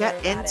we want to hear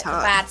about it. The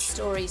bad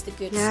stories, the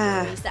good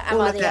stories, the am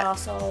I the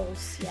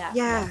arseholes.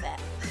 Yeah. Love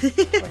it.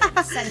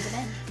 Send them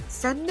in.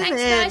 Send them in.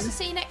 Thanks, guys. We'll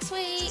see you next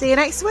week. See you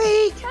next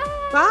week.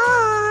 Bye.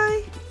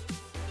 Bye.